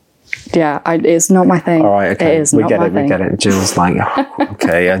that. Yeah, it's not my thing. All right, okay. It is not my thing. We get it. Jill's like,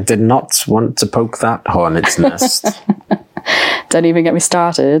 okay, I did not want to poke that hornet's nest. Don't even get me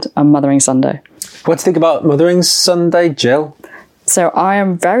started on Mothering Sunday. What do you think about Mothering Sunday, Jill? So I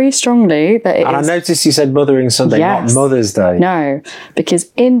am very strongly that it is... And I noticed you said Mothering Sunday, not Mother's Day. No,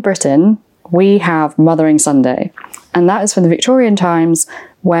 because in Britain, we have Mothering Sunday. And that is from the Victorian times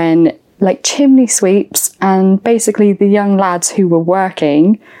when, like, chimney sweeps and basically the young lads who were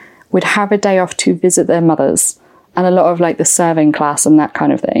working would have a day off to visit their mothers. And a lot of, like, the serving class and that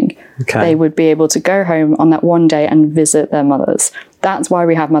kind of thing. Okay. They would be able to go home on that one day and visit their mothers. That's why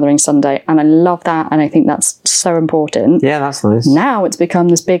we have Mothering Sunday. And I love that. And I think that's so important. Yeah, that's nice. Now it's become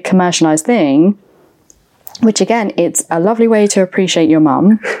this big commercialised thing, which, again, it's a lovely way to appreciate your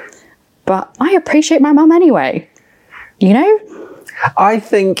mum. But I appreciate my mum anyway. I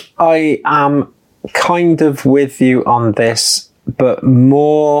think I am kind of with you on this, but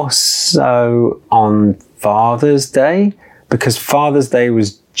more so on Father's Day, because Father's Day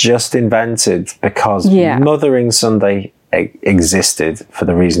was just invented because Mothering Sunday existed for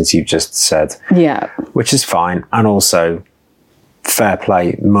the reasons you just said. Yeah. Which is fine. And also, fair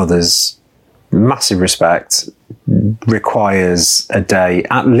play, mothers, massive respect, requires a day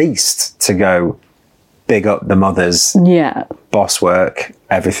at least to go big up the mothers. Yeah. Boss work,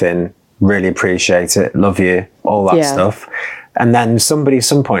 everything. Really appreciate it. Love you. All that stuff. And then somebody at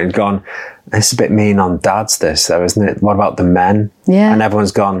some point had gone, it's a bit mean on dads, this though, isn't it? What about the men? Yeah. And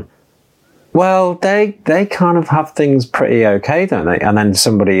everyone's gone, well, they kind of have things pretty okay, don't they? And then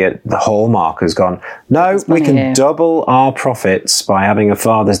somebody at the Hallmark has gone, no, we can double our profits by having a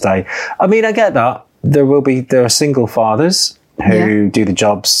Father's Day. I mean, I get that. There are single fathers who do the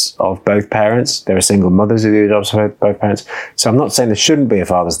jobs of both parents. There are single mothers who do the jobs of both parents. So I'm not saying there shouldn't be a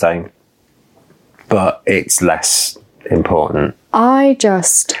Father's Day, but it's less important.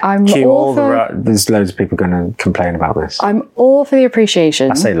 There's loads of people going to complain about this. I'm all for the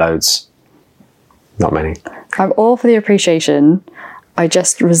appreciation. I say loads. Not many. I'm all for the appreciation. I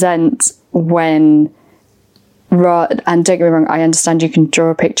just resent when... And don't get me wrong, I understand you can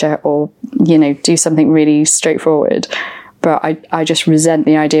draw a picture or, do something really straightforward. But I just resent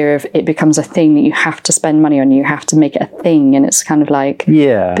the idea of it becomes a thing that you have to spend money on. You have to make it a thing. And it's kind of like...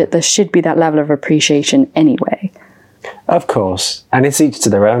 Yeah. But there should be that level of appreciation anyway. Of course. And it's each to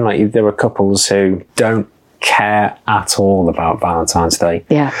their own. Like, there are couples who don't care at all about Valentine's Day.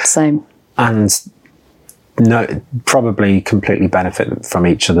 Yeah, same. And probably completely benefit from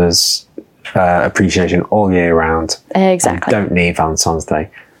each other's appreciation all year round. Exactly. And don't need Valentine's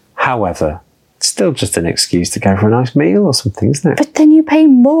Day. However, still just an excuse to go for a nice meal or something, isn't it? But then you pay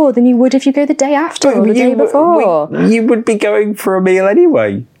more than you would if you go the day after or the day before. You would be going for a meal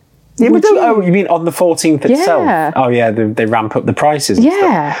anyway. Oh, you mean on the 14th itself? Oh, yeah, they ramp up the prices and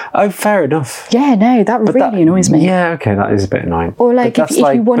stuff. Oh, fair enough. Yeah, no, that really annoys me. Yeah, okay, that is a bit annoying. Or like, if you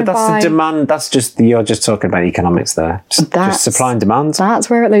want to buy... But that's the demand, you're just talking about economics there. Just supply and demand. That's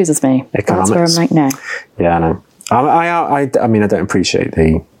where it loses me. Economics. That's where I'm like, no. Yeah, I know. I mean, I don't appreciate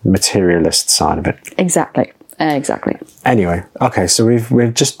the materialist side of it. Exactly. Anyway, okay, so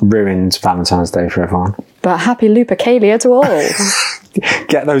we've just ruined Valentine's Day for everyone. But happy Lupercalia to all.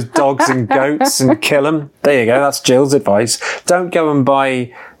 Get those dogs and goats and kill them. There you go, that's Jill's advice. Don't go and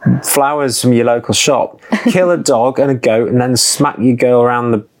buy flowers from your local shop. Kill a dog and a goat and then smack your girl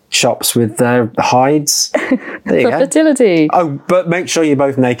around the shops with their hides. There you go. Fertility. Oh, but make sure you're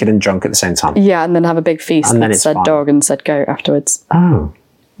both naked and drunk at the same time. Yeah, and then have a big feast with said dog and said goat afterwards. Oh.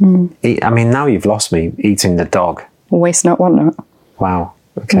 I mean, now you've lost me eating the dog. Waste not, want not. Wow.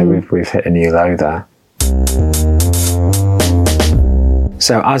 Okay, we've hit a new low there.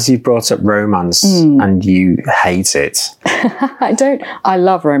 So as you brought up romance and you hate it. I don't. I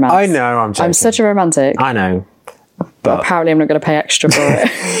love romance. I know, I'm joking. I'm such a romantic. I know. But apparently I'm not going to pay extra for it.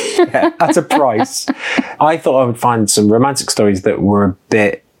 Yeah, at a price. I thought I would find some romantic stories that were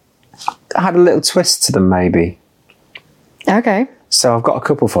had a little twist to them maybe. Okay. So I've got a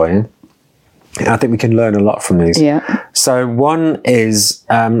couple for you. I think we can learn a lot from these. Yeah. So one is,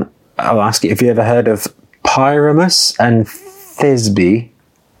 I'll ask you, have you ever heard of Pyramus and Thisbe?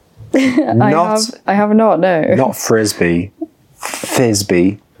 I have not, no. Not Frisbee.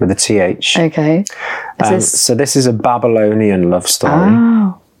 Thisbe with a TH. Okay. So this is a Babylonian love story.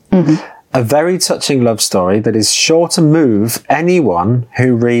 Oh. Mm-hmm. A very touching love story that is sure to move anyone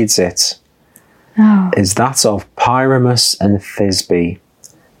who reads it. Oh. Is that of Pyramus and Thisbe.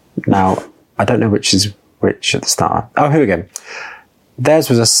 Now, I don't know which is which at the start. Oh, here we go. Theirs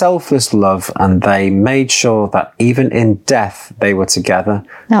was a selfless love, and they made sure that even in death they were together.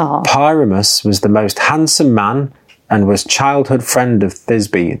 Oh. Pyramus was the most handsome man and was childhood friend of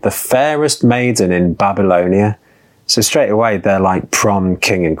Thisbe, the fairest maiden in Babylonia. So straight away, they're like prom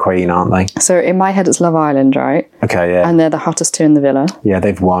king and queen, aren't they? So in my head, it's Love Island, right? Okay, yeah. And they're the hottest two in the villa. Yeah,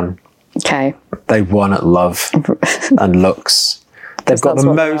 they've won. Okay. They've won at love and looks. They've got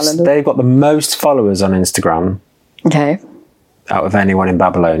the most followers on Instagram. Okay. Out of anyone in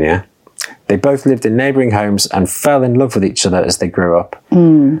Babylonia. They both lived in neighbouring homes and fell in love with each other as they grew up.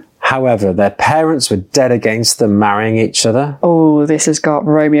 However, their parents were dead against them marrying each other. Oh, this has got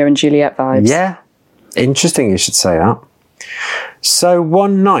Romeo and Juliet vibes. Yeah. Interesting you should say that. So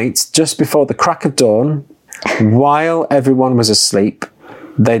one night, just before the crack of dawn, while everyone was asleep,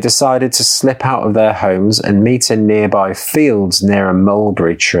 they decided to slip out of their homes and meet in nearby fields near a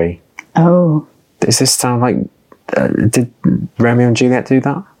mulberry tree. Oh. Does this sound like... did Romeo and Juliet do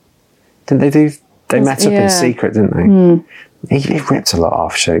that? Didn't they do... They met up in secret, didn't they? He ripped a lot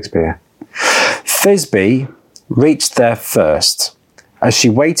off Shakespeare. Thisbe reached there first. As she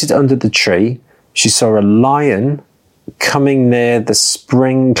waited under the tree, she saw a lion coming near the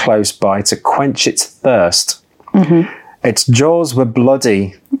spring close by to quench its thirst. Its jaws were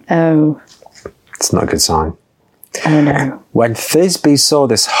bloody. Oh. It's not a good sign. Oh no. When Thisbe saw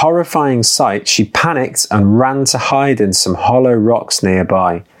this horrifying sight, she panicked and ran to hide in some hollow rocks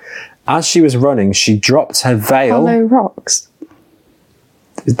nearby. As she was running, she dropped her veil. Hollow rocks?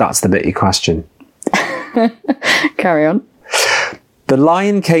 That's the bit you question. Carry on. The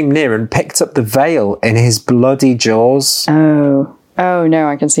lion came near and picked up the veil in his bloody jaws. Oh. Oh no,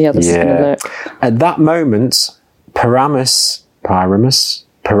 I can see how this is going to look. At that moment, Pyramus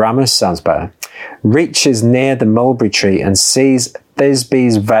sounds better, reaches near the mulberry tree and sees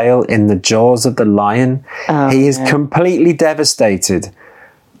Thisbe's veil in the jaws of the lion. Oh, he is completely devastated.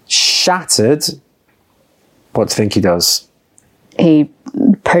 Shattered. What do you think he does? He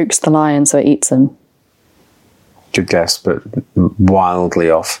pokes the lion so it eats him. Good guess, but wildly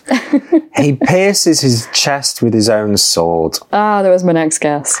off. He pierces his chest with his own sword. Ah, that was my next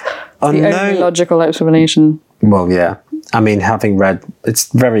guess. The only logical explanation. Well, yeah. I mean, having read,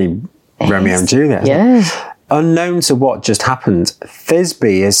 it's very Romeo and Juliet. Yeah. Unknown to what just happened,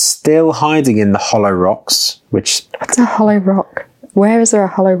 Thisbe is still hiding in the hollow rocks, which... What's a hollow rock? Where is there a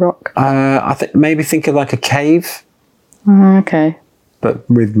hollow rock? I think maybe think of like a cave. Okay. But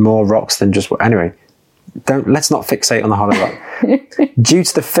with more rocks than just... Anyway, let's not fixate on the hollow rock. Due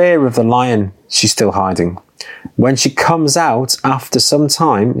to the fear of the lion, she's still hiding. When she comes out after some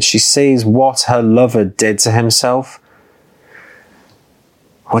time, she sees what her lover did to himself.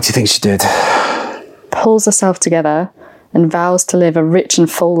 What do you think she did? Pulls herself together and vows to live a rich and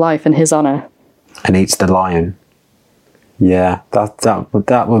full life in his honour. and eats the lion. Yeah,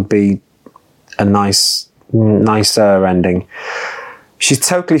 that would be a nicer ending. She's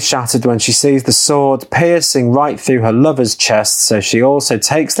totally shattered when she sees the sword piercing right through her lover's chest, so she also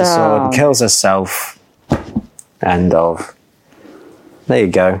takes the sword and kills herself. End of. There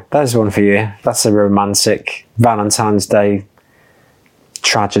you go. There's one for you. That's a romantic Valentine's Day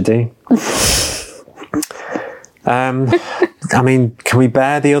tragedy. I mean, can we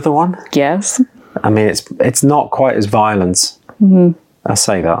bear the other one? Yes. I mean, it's not quite as violent. I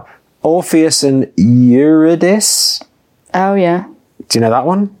say that. Orpheus and Eurydice. Oh, yeah. Do you know that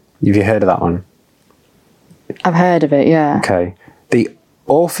one? Have you heard of that one? I've heard of it, yeah. Okay. The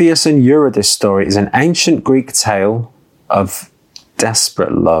Orpheus and Eurydice story is an ancient Greek tale of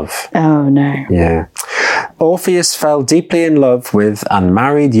desperate love. Oh, no. Yeah. Orpheus fell deeply in love with and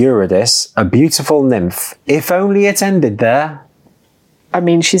married Eurydice, a beautiful nymph. If only it ended there. I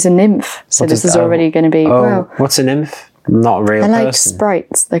mean, she's a nymph, so this is already going to be... What's a nymph? Not a real person. They're like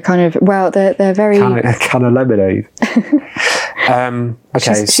sprites. They're kind of... Well, they're very... Kind of lemonade.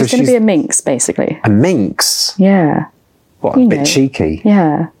 Okay, she's going to be a minx, basically. A minx? Yeah. What, a bit cheeky?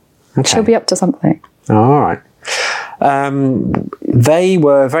 Yeah. Okay. She'll be up to something. Oh, all right. They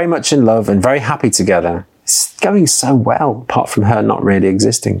were very much in love and very happy together. It's going so well, apart from her not really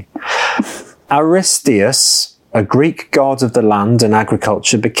existing. Aristeus, a Greek god of the land and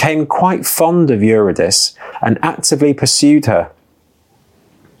agriculture, became quite fond of Eurydice and actively pursued her.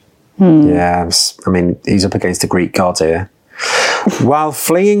 Yeah, I mean, he's up against a Greek god here. While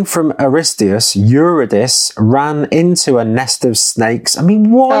fleeing from Aristeus, Eurydice ran into a nest of snakes. I mean,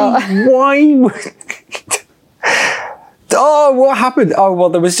 why? Oh, what happened? Oh, well,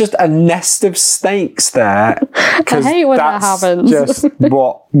 there was just a nest of snakes there. I hate when that happens. Just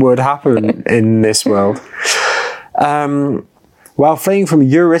what would happen in this world. While fleeing from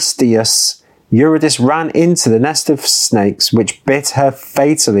Eurystheus, Eurydice ran into the nest of snakes, which bit her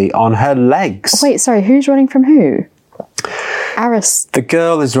fatally on her legs. Wait, sorry, who's running from who? The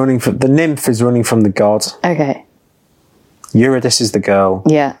girl is running from... The nymph is running from the god. Okay. Eurydice is the girl.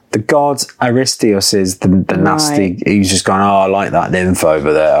 Yeah. The god Aristeus is the nasty... Right. He's just going, I like that nymph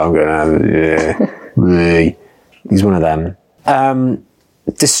over there. I'm going to... He's one of them.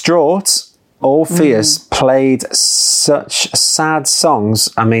 Distraught, Orpheus played such sad songs.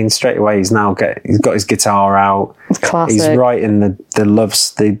 I mean, straight away he's got his guitar out. Classic. He's writing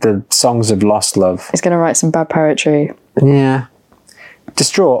the songs of lost love. He's going to write some bad poetry. Yeah.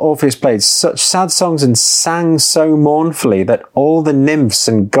 Distraught, Orpheus played such sad songs and sang so mournfully that all the nymphs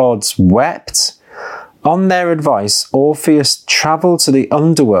and gods wept. On their advice, Orpheus travelled to the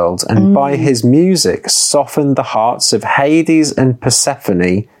underworld and by his music softened the hearts of Hades and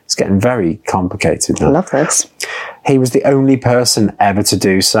Persephone. It's getting very complicated now. I love this. He was the only person ever to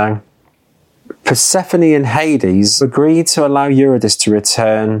do so. Persephone and Hades agreed to allow Eurydice to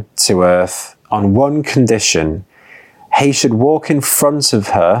return to Earth on one condition. He should walk in front of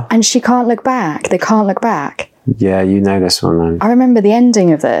her. And she can't look back. They can't look back. Yeah, you know this one then. I remember the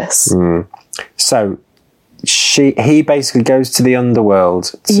ending of this. So he basically goes to the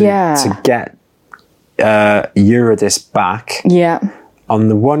underworld to get Eurydice back. Yeah. On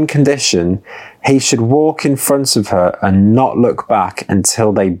the one condition, he should walk in front of her and not look back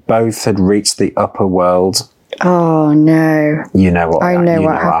until they both had reached the upper world. Oh, no. You know what I know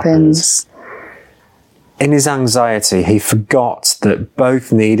what happens. In his anxiety, he forgot that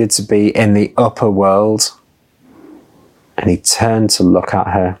both needed to be in the upper world. And he turned to look at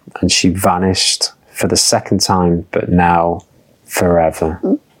her and she vanished for the second time, but now forever.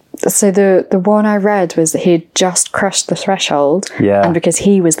 So the one I read was that he had just crushed the threshold. Yeah. And because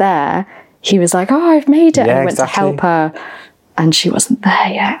he was there, he was like, oh, I've made it. Yeah, and he went to help her and she wasn't there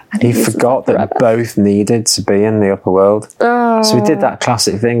yet. And he forgot that both needed to be in the upper world. Oh. So he did that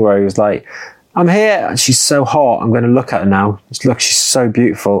classic thing where he was like, I'm here and she's so hot. I'm going to look at her now. Look, she's so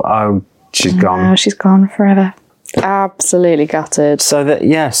beautiful. Oh, she's gone. No, she's gone forever. Absolutely gutted. So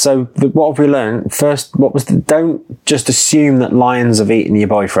what have we learned? First, don't just assume that lions have eaten your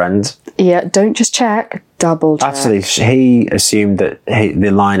boyfriend. Yeah, don't just check, double check. Actually, he assumed that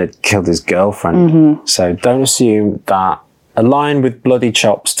the lion had killed his girlfriend. So don't assume that. A lion with bloody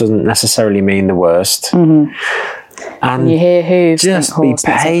chops doesn't necessarily mean the worst. And you hear hooves, just be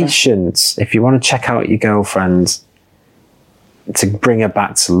patient. If you want to check out your girlfriend to bring her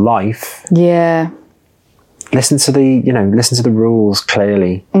back to life. Yeah. Listen to the rules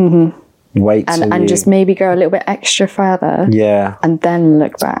clearly. Wait and just maybe go a little bit extra further. Yeah. And then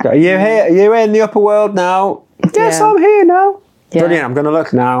look back. Are you here? Are you in the upper world now? Yes, I'm here now. Yeah. Brilliant. I'm going to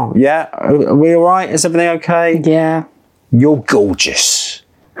look now. Yeah. Are we all right? Is everything okay? Yeah. You're gorgeous.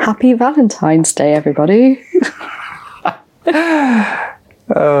 Happy Valentine's Day, everybody.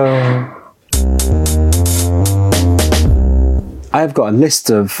 I've got a list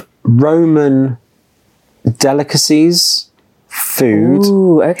of Roman delicacies, food.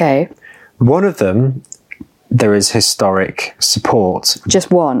 Ooh, okay. One of them, there is historic support. Just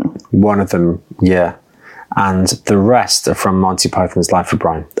one. One of them, yeah. And the rest are from Monty Python's Life of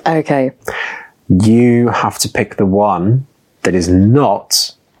Brian. Okay. You have to pick the one that is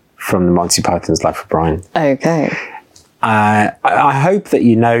not from the Monty Python's Life of Brian. Okay. I hope that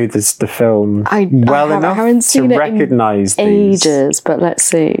you know the film well enough to recognise these. Ages, but let's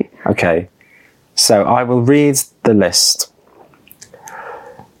see. Okay. So I will read the list.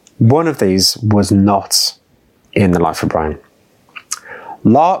 One of these was not in the Life of Brian.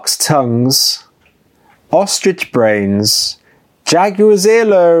 Lark's tongues, ostrich brains, jaguar's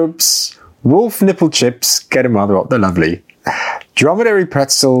earlobes, wolf nipple chips, get them mother up, they're lovely, dromedary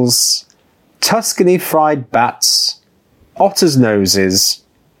pretzels, Tuscany fried bats, otter's noses,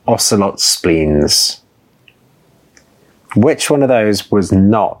 ocelot spleens. Which one of those was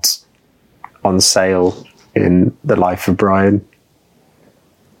not on sale in the Life of Brian?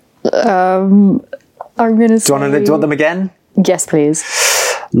 I'm going to say... Do you want them again? Yes, please.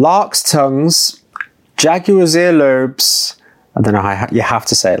 Lark's tongues, jaguar's earlobes. I don't know how you have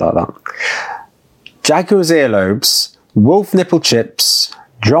to say it like that. Jaguar's earlobes, wolf nipple chips,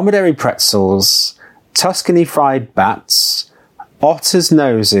 dromedary pretzels, Tuscany fried bats, otter's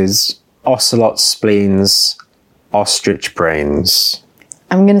noses, ocelot spleens, ostrich brains.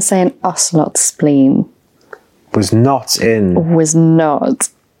 I'm going to say an ocelot spleen. Was not in. Was not.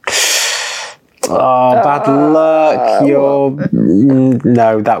 Oh, bad luck.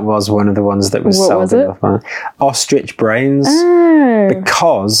 No, that was one of the ones that was sold. What was it? Ostrich brains. Oh.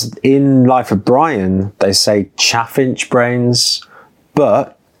 Because in Life of Brian, they say chaffinch brains.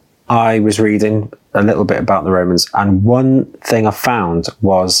 But I was reading a little bit about the Romans, and one thing I found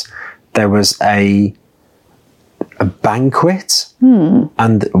was there was a banquet,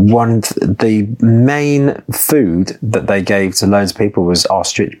 and the main food that they gave to loads of people was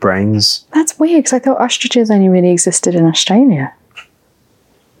ostrich brains. That's weird, because I thought ostriches only really existed in Australia.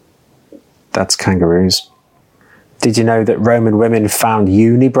 That's kangaroos. Did you know that Roman women found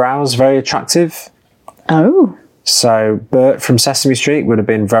unibrows very attractive? Oh. So Bert from Sesame Street would have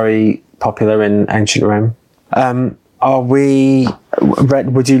been very popular in ancient Rome.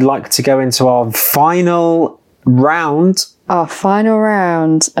 Would you like to go into our final round? Our final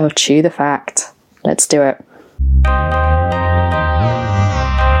round of Chew the Fact. Let's do it.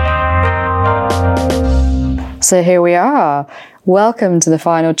 So here we are. Welcome to the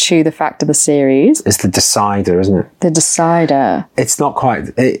final Chew the Fact of the series. It's the decider, isn't it? The decider. It's not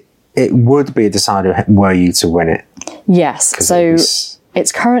quite... It would be a decider were you to win it. Yes. So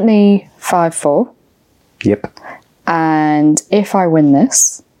it's currently 5-4. Yep. And if I win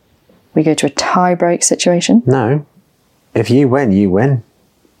this, we go to a tie-break situation. No. If you win, you win.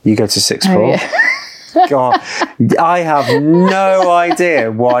 You go to 6-4. Oh, yeah. God, I have no idea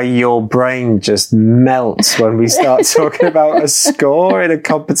why your brain just melts when we start talking about a score in a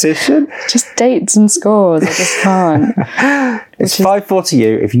competition. Just dates and scores. I just can't. It's 5-4 to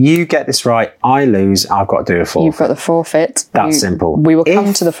you. If you get this right, I lose. I've got to do a forfeit. You've got the forfeit. That's simple. We will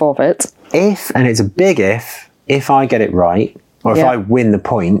come to the forfeit. And it's a big if I get it right, or if I win the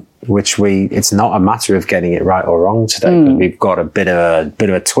point, which it's not a matter of getting it right or wrong today, but we've got a bit of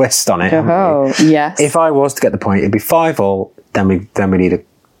a twist on it. Oh, yes. If I was to get the point, it'd be 5-5. Then we need a.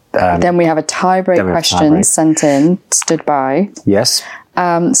 Then we have a tie-break question sent in, stood by. Yes.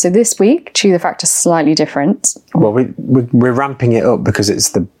 So this week, Chew the Fact is slightly different. Well, we're ramping it up because it's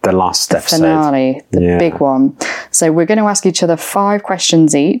the last episode. Finale, the big one. So we're going to ask each other 5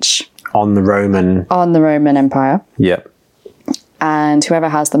 questions each. On the Roman Empire. Yep. And whoever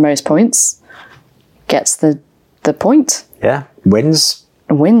has the most points gets the point. Yeah, wins.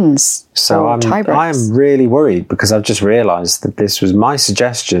 So I'm really worried because I've just realised that this was my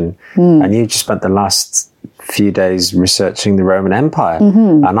suggestion and you just spent the last few days researching the Roman Empire.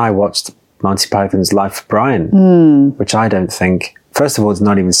 And I watched Monty Python's Life of Brian, which I don't think, first of all, it's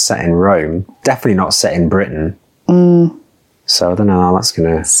not even set in Rome, definitely not set in Britain. So I don't know how that's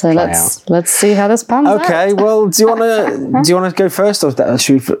going to play out. Let's see how this pans out. Okay, well, do you want to go first, or do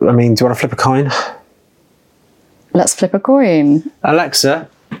you want to flip a coin? Let's flip a coin. Alexa,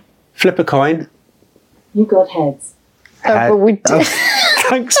 flip a coin. You got heads. But we did.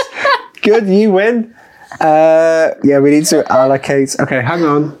 Thanks. Good, you win. Yeah, we need to allocate. Okay, hang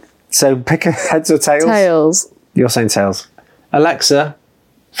on. So pick a heads or tails. Tails. You're saying tails. Alexa,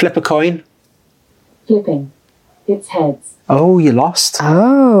 flip a coin. Flipping. It's heads. Oh, you lost.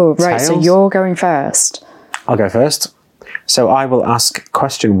 Oh, right. So Tails. you're going first. I'll go first. So I will ask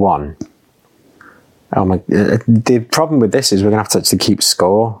question 1. Oh my! The problem with this is we're gonna have to actually keep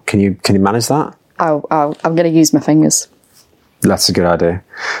score. Can you manage that? I'm going to use my fingers. That's a good idea.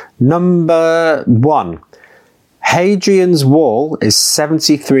 Number 1. Hadrian's Wall is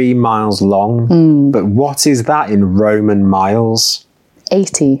 73 miles long, but what is that in Roman miles?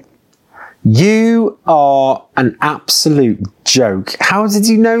 80. You are an absolute joke. How did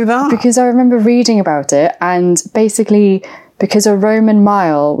you know that? Because I remember reading about it, and basically, because a Roman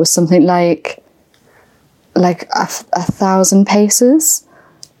mile was something like 1,000 paces.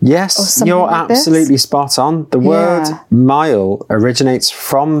 Yes, you're like this? absolutely spot on. The word Yeah. mile originates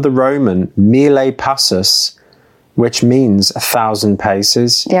from the Roman mille passus, which means 1,000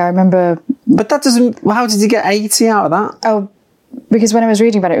 paces. Yeah, I remember. But that doesn't... How did you get 80 out of that? Oh, because when I was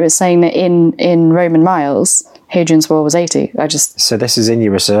reading about it, it was saying that in Roman miles, Hadrian's Wall was 80. So this is in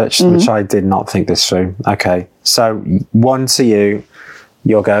your research, which I did not think this through. Okay, so 1 to you.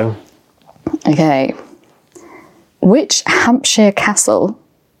 Your go. Okay. Which Hampshire castle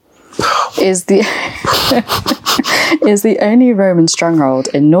is the is the only Roman stronghold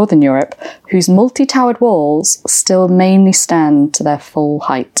in Northern Europe whose multi-towered walls still mainly stand to their full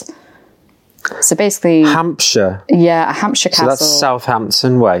height? So basically, Hampshire. yeah, a Hampshire So castle. that's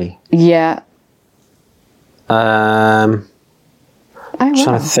Southampton way. Yeah. I'm Oh, trying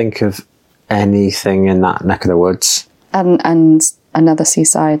wow. to think of anything in that neck of the woods. And another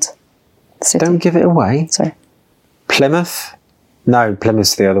seaside city. Don't give it away. Sorry. Plymouth? No,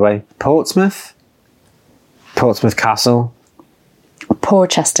 Plymouth's the other way. Portsmouth? Portsmouth Castle?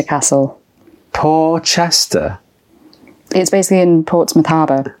 Porchester Castle. Porchester? It's basically in Portsmouth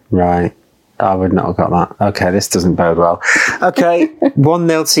Harbour. Right. I would not have got that. Okay, this doesn't bode well. Okay,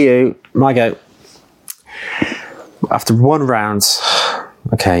 1-0 to you. My go. After 1 round.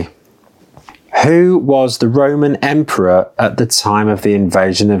 Okay. Who was the Roman emperor at the time of the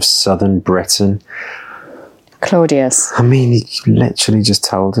invasion of southern Britain? Claudius. I mean, he literally just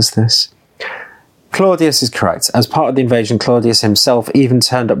told us this. Claudius is correct. As part of the invasion, Claudius himself even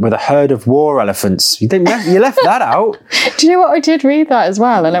turned up with a herd of war elephants. You left that out. Do you know what? I did read that as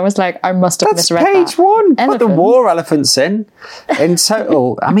well, and I was like, I must have That's misread page that. 1. Put the Elephants. war elephants in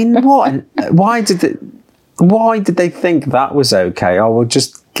total. I mean, what? Why did they think that was okay? Oh, we'll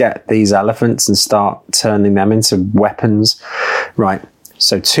just get these elephants and start turning them into weapons. Right.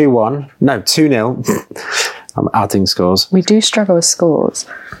 So 2-1. No, 2-0. I'm adding scores. We do struggle with scores.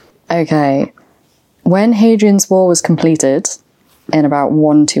 Okay. When Hadrian's Wall was completed in about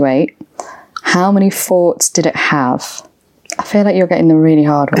 128, how many forts did it have? I feel like you're getting the really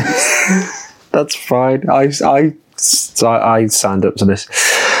hard ones. That's fine. I signed up to this.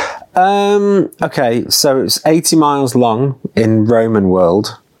 Okay, so it's 80 miles long in Roman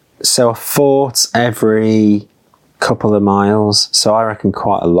world. So a fort every couple of miles. So I reckon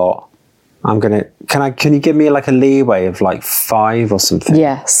quite a lot. Can you give me like a leeway of like 5 or something?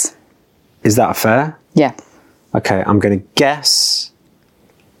 Yes. Is that fair? Yeah. Okay, I'm going to guess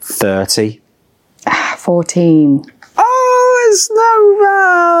 30. 14. Oh,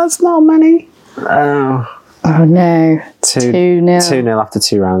 it's not many. Oh, Oh no. 2-0 2-0. after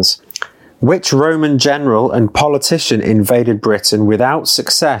 2 rounds. Which Roman general and politician invaded Britain without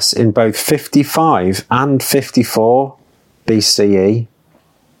success in both 55 and 54 BCE?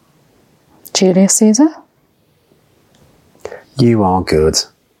 Julius Caesar? You are good.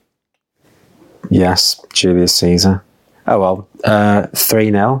 Yes, Julius Caesar. Oh well,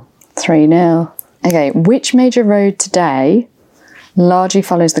 3-0. 3-0. Okay, which major road today largely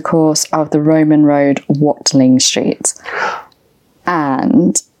follows the course of the Roman road Watling Street?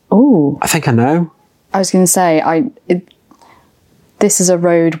 And, I think I know. I was going to say, this is a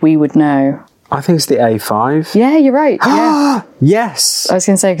road we would know. I think it's the A5. Yeah, you're right. Yeah. Yes. I was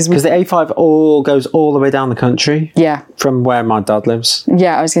going to say, Because the A5 goes all the way down the country. Yeah. From where my dad lives.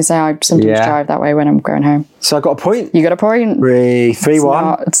 Yeah, I was going to say, I sometimes drive that way when I'm going home. So I got a point. You got a point.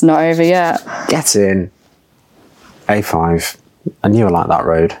 3-1. It's not over yet. Get in. A5. I knew I liked that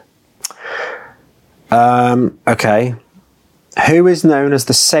road. Okay. Who is known as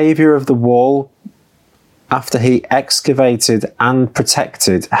the saviour of the wall after he excavated and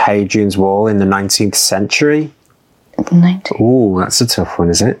protected Hadrian's Wall in the 19th century? 19. Ooh, that's a tough one,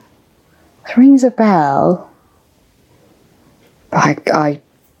 is it? Rings a bell. I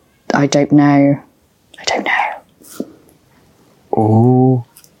don't know. I don't know. Ooh.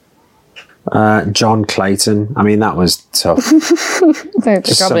 John Clayton. I mean, that was tough.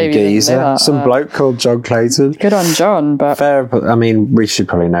 Just Some geezer. Some bloke called John Clayton. Good on John, but... Fair, I mean, we should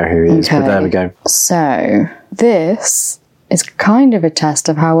probably know who he is, but there we go. So, this is kind of a test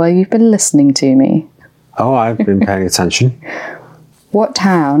of how well you've been listening to me. Oh, I've been paying attention. What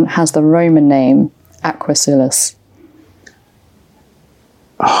town has the Roman name Aquasilus?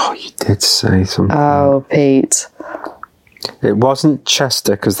 Oh, you did say something. Oh, Pete. It wasn't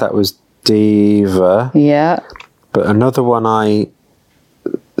Chester, because that was Diva. Yeah. But another one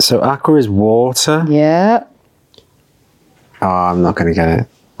So Aqua is water? Yeah. Oh, I'm not going to get it.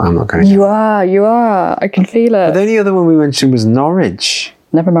 I'm not going to get it. You are. I can feel it. But the only other one we mentioned was Norwich.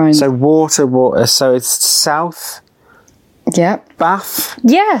 Never mind. So water. So it's south. Yep. Bath.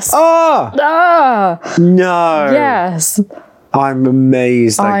 Yes. Oh! Ah! No. Yes. I'm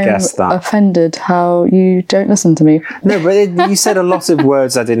amazed I guessed that. I'm offended how you don't listen to me. No, but you said a lot of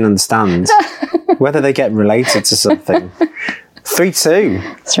words I didn't understand. Whether they get related to something. 3-2.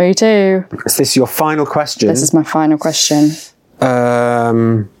 3-2. Is this your final question? This is my final question.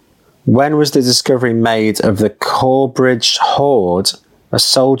 When was the discovery made of the Corbridge hoard, a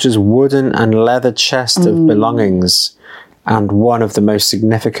soldier's wooden and leather chest of belongings, and one of the most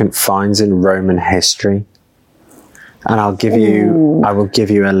significant finds in Roman history? And I will give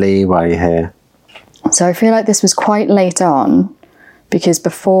you a leeway here. So I feel like this was quite late on, because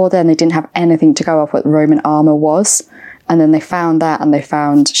before then they didn't have anything to go off what Roman armour was. And then they found that, and they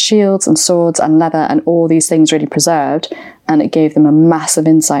found shields and swords and leather and all these things really preserved. And it gave them a massive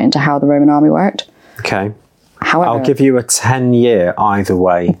insight into how the Roman army worked. Okay. However, I'll give you a 10-year either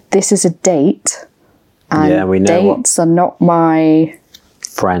way. This is a date. And yeah, we know dates are not my...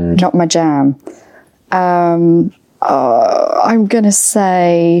 friend. Not my jam. I'm going to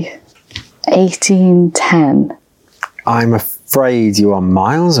say 1810. I'm afraid you are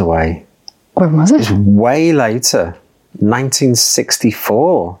miles away. When was it? It's way later.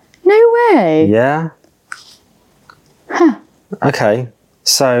 1964. No way. Yeah. Huh. Okay.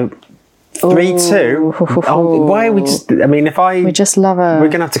 So 3-2. Oh, why are we just... I mean, we just love a... We're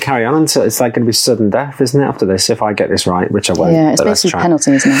going to have to carry on until it's like going to be sudden death, isn't it, after this, if I get this right, which I won't. Yeah, it's basically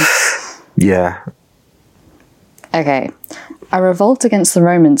penalties now. Yeah. Okay. A revolt against the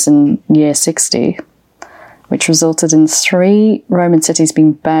Romans in year 60, which resulted in 3 Roman cities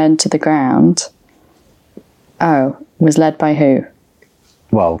being burned to the ground, was led by who?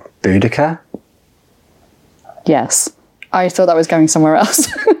 Well, Boudicca. Yes. I thought that was going somewhere else.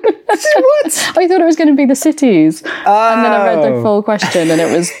 What? I thought it was going to be the cities. Oh. And then I read the full question and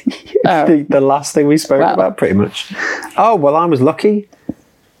it was... the last thing we spoke about, pretty much. Oh, well, I was lucky.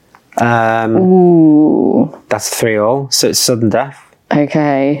 Ooh. That's 3-3. So it's sudden death.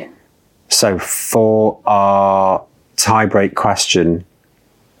 Okay. So for our tie-break question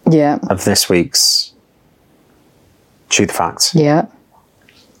of this week's Truth Facts. Yeah.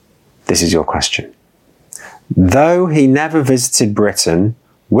 This is your question. Though he never visited Britain,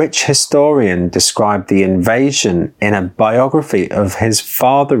 which historian described the invasion in a biography of his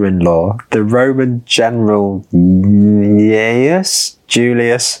father-in-law, the Roman general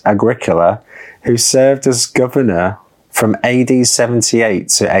Julius Agricola, who served as governor from AD 78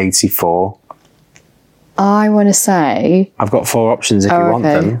 to 84? I want to say... I've got 4 options if you want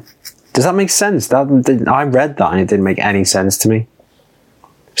them. Does that make sense? I read that and it didn't make any sense to me.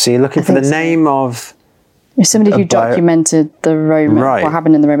 So you're looking for the name of... Somebody who documented the Roman, what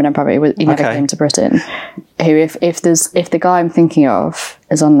happened in the Roman Empire. He never came to Britain. Who, if the guy I'm thinking of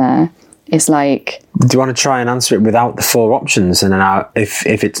is on there, it's like... Do you want to try and answer it without the 4 options? And then if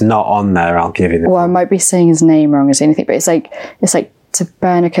it's not on there, I'll give you the... Well, I might be saying his name wrong or anything, but it's like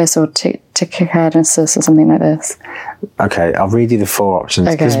Tabernicus or Tychicus or something like this. Okay, I'll read you the 4 options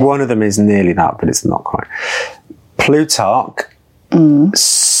because one of them is nearly that, but it's not quite. Plutarch,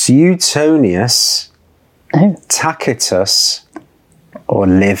 Suetonius, Tacitus, or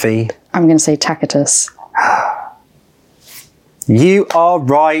Livy. I'm going to say Tacitus. You are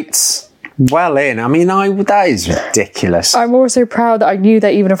right. Well in. I mean, that is ridiculous. I'm also proud that I knew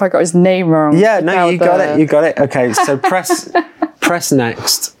that even if I got his name wrong. Yeah, no, you got it. You got it. Okay, so press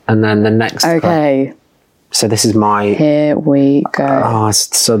next, and then the next. Okay. So this is my... Here we go. Oh,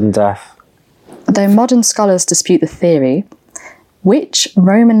 it's sudden death. Though modern scholars dispute the theory, which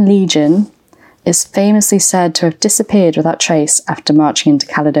Roman legion is famously said to have disappeared without trace after marching into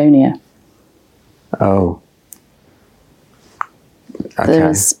Caledonia? Oh. Okay.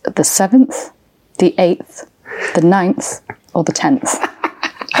 There's the 7th, the 8th, the 9th, or the 10th.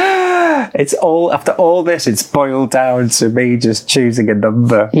 It's all, after all this, it's boiled down to me just choosing a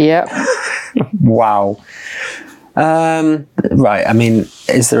number. Yep. Wow. Right, I mean,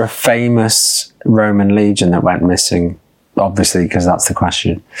 is there a famous Roman legion that went missing? Obviously, because that's the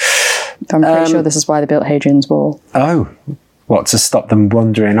question. I'm pretty sure this is why they built Hadrian's Wall. Oh, what, to stop them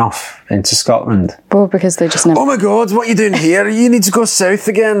wandering off into Scotland? Well, because they just never... Oh my God, what are you doing here? You need to go south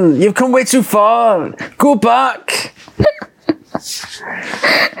again. You've come way too far. Go back.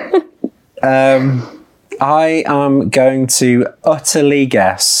 I am going to utterly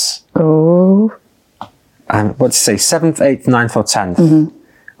guess... Oh... what do you say? 7th, 8th, 9th or 10th? Mm-hmm.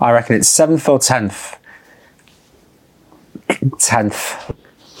 I reckon it's 7th or 10th. 10th.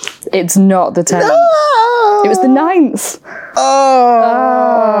 It's not the 10th. No! It was the 9th.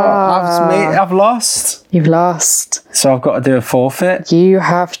 I've lost. You've lost. So I've got to do a forfeit. You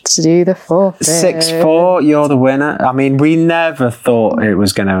have to do the forfeit. 6-4, you're the winner. I mean, we never thought it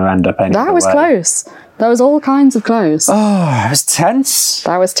was going to end up any That was way. close. That was all kinds of close. Oh, it was tense.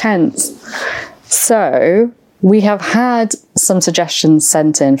 That was tense. So, we have had some suggestions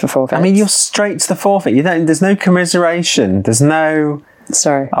sent in for forfeits. I mean, you're straight to the forfeit. There's no commiseration. There's no...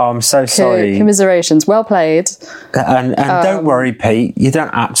 Sorry. Oh, I'm so sorry. Commiserations. Well played. And don't worry, Pete. You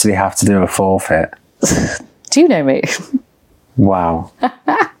don't actually have to do a forfeit. Do you know me? Wow.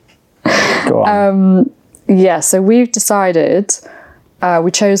 Go on. Yeah, so we've decided...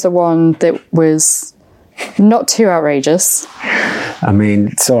 we chose the one that was not too outrageous. I mean,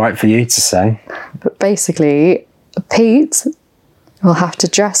 it's all right for you to say. But basically, Pete will have to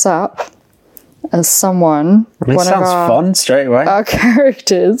dress up as someone... I mean, it sounds fun straight away. Our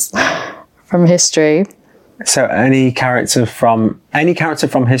characters from history. So any character from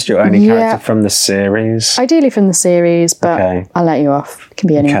history or any character from the series? Ideally from the series, but Okay. I'll let you off. It can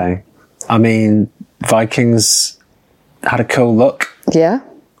be anyone. Okay. I mean, Vikings had a cool look. Yeah?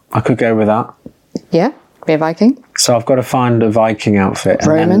 I could go with that. Yeah? Be a Viking. So I've got to find a Viking outfit.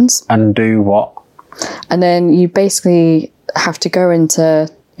 Romans. And do what? And then you basically have to go into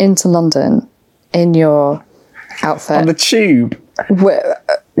London in your outfit. On the tube.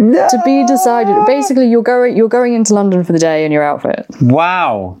 To be decided. Basically, you're going into London for the day in your outfit.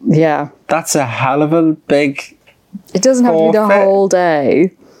 Wow. Yeah. That's a hell of a big... It doesn't have to be the Forfeit. whole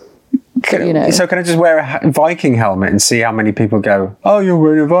day. But, you know. So can I just wear a Viking helmet and see how many people go, oh, you're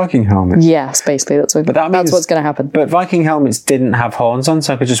wearing a Viking helmet? Yes, basically. That's But that means, what's going to happen. But Viking helmets didn't have horns on,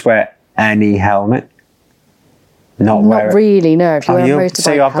 so I could just wear any helmet. Not really, no. If you wear a motorbike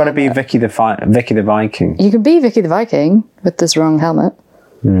so I've got to be helmet. Vicky the Viking. You can be Vicky the Viking with this wrong helmet.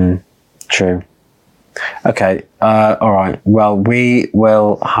 True. Okay. All right. Well, we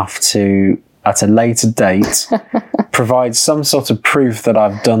will have to, at a later date, provide some sort of proof that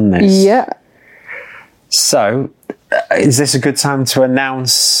I've done this. Yeah. So, is this a good time to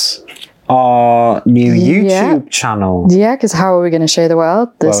announce our new YouTube channel? Yeah, because how are we going to show the world?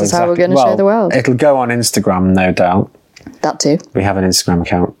 This is how we're going to show the world. It'll go on Instagram, no doubt. That too. We have an Instagram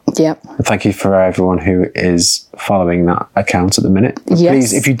account. Yep. And thank you for everyone who is following that account at the minute. Yes.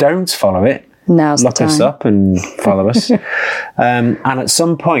 Please, if you don't follow it, Now's look the time. us up and follow us. And at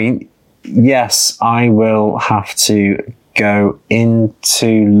some point, yes, I will have to go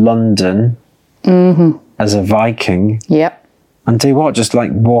into London as a Viking Yep. and do what? Just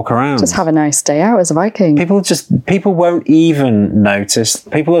like walk around. Just have a nice day out as a Viking. People won't even notice.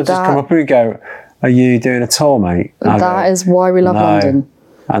 People will just come up and go, "Are you doing a tour, mate?" That is why we love "No." London.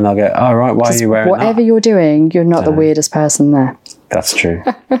 And they'll go, "All right, why are you wearing Whatever that?" you're doing, you're not the weirdest person there. That's true.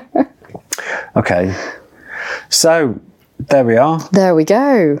 Okay. So, there we are. There we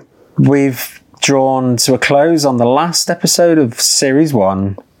go. We've drawn to a close on the last episode of Series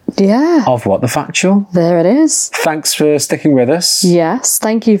 1 Yeah. of What the Factual. There it is. Thanks for sticking with us. Yes.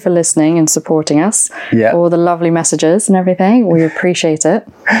 Thank you for listening and supporting us. Yeah. All the lovely messages and everything. We appreciate it.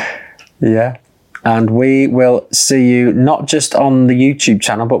 Yeah. And we will see you not just on the YouTube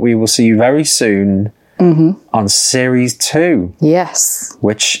channel, but we will see you very soon on Series 2, Yes.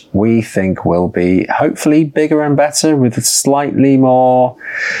 which we think will be hopefully bigger and better with slightly more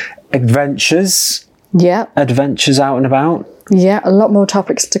adventures Yeah. out and about. Yeah. A lot more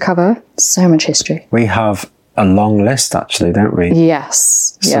topics to cover. So much history. We have a long list, actually, don't we?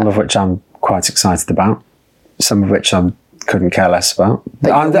 Yes. Some Yeah. of which I'm quite excited about. Some of which I couldn't care less about.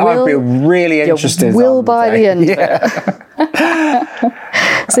 But I'd be really interested. You will by the end.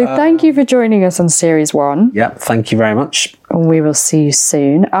 So thank you for joining us on Series 1. Yeah, thank you very much. We will see you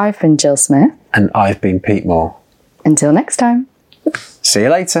soon. I've been Jill Smith. And I've been Pete Moore. Until next time. See you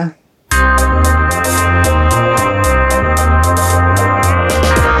later.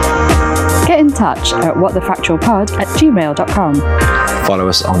 Get in touch at whatthefactualpod@gmail.com Follow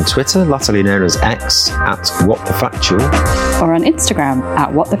us on Twitter, latterly known as X, at @WhatTheFactual. or on Instagram at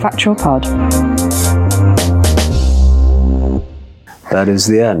whatthefactualpod. that is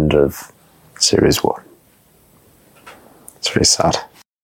the end of series 1. It's really sad.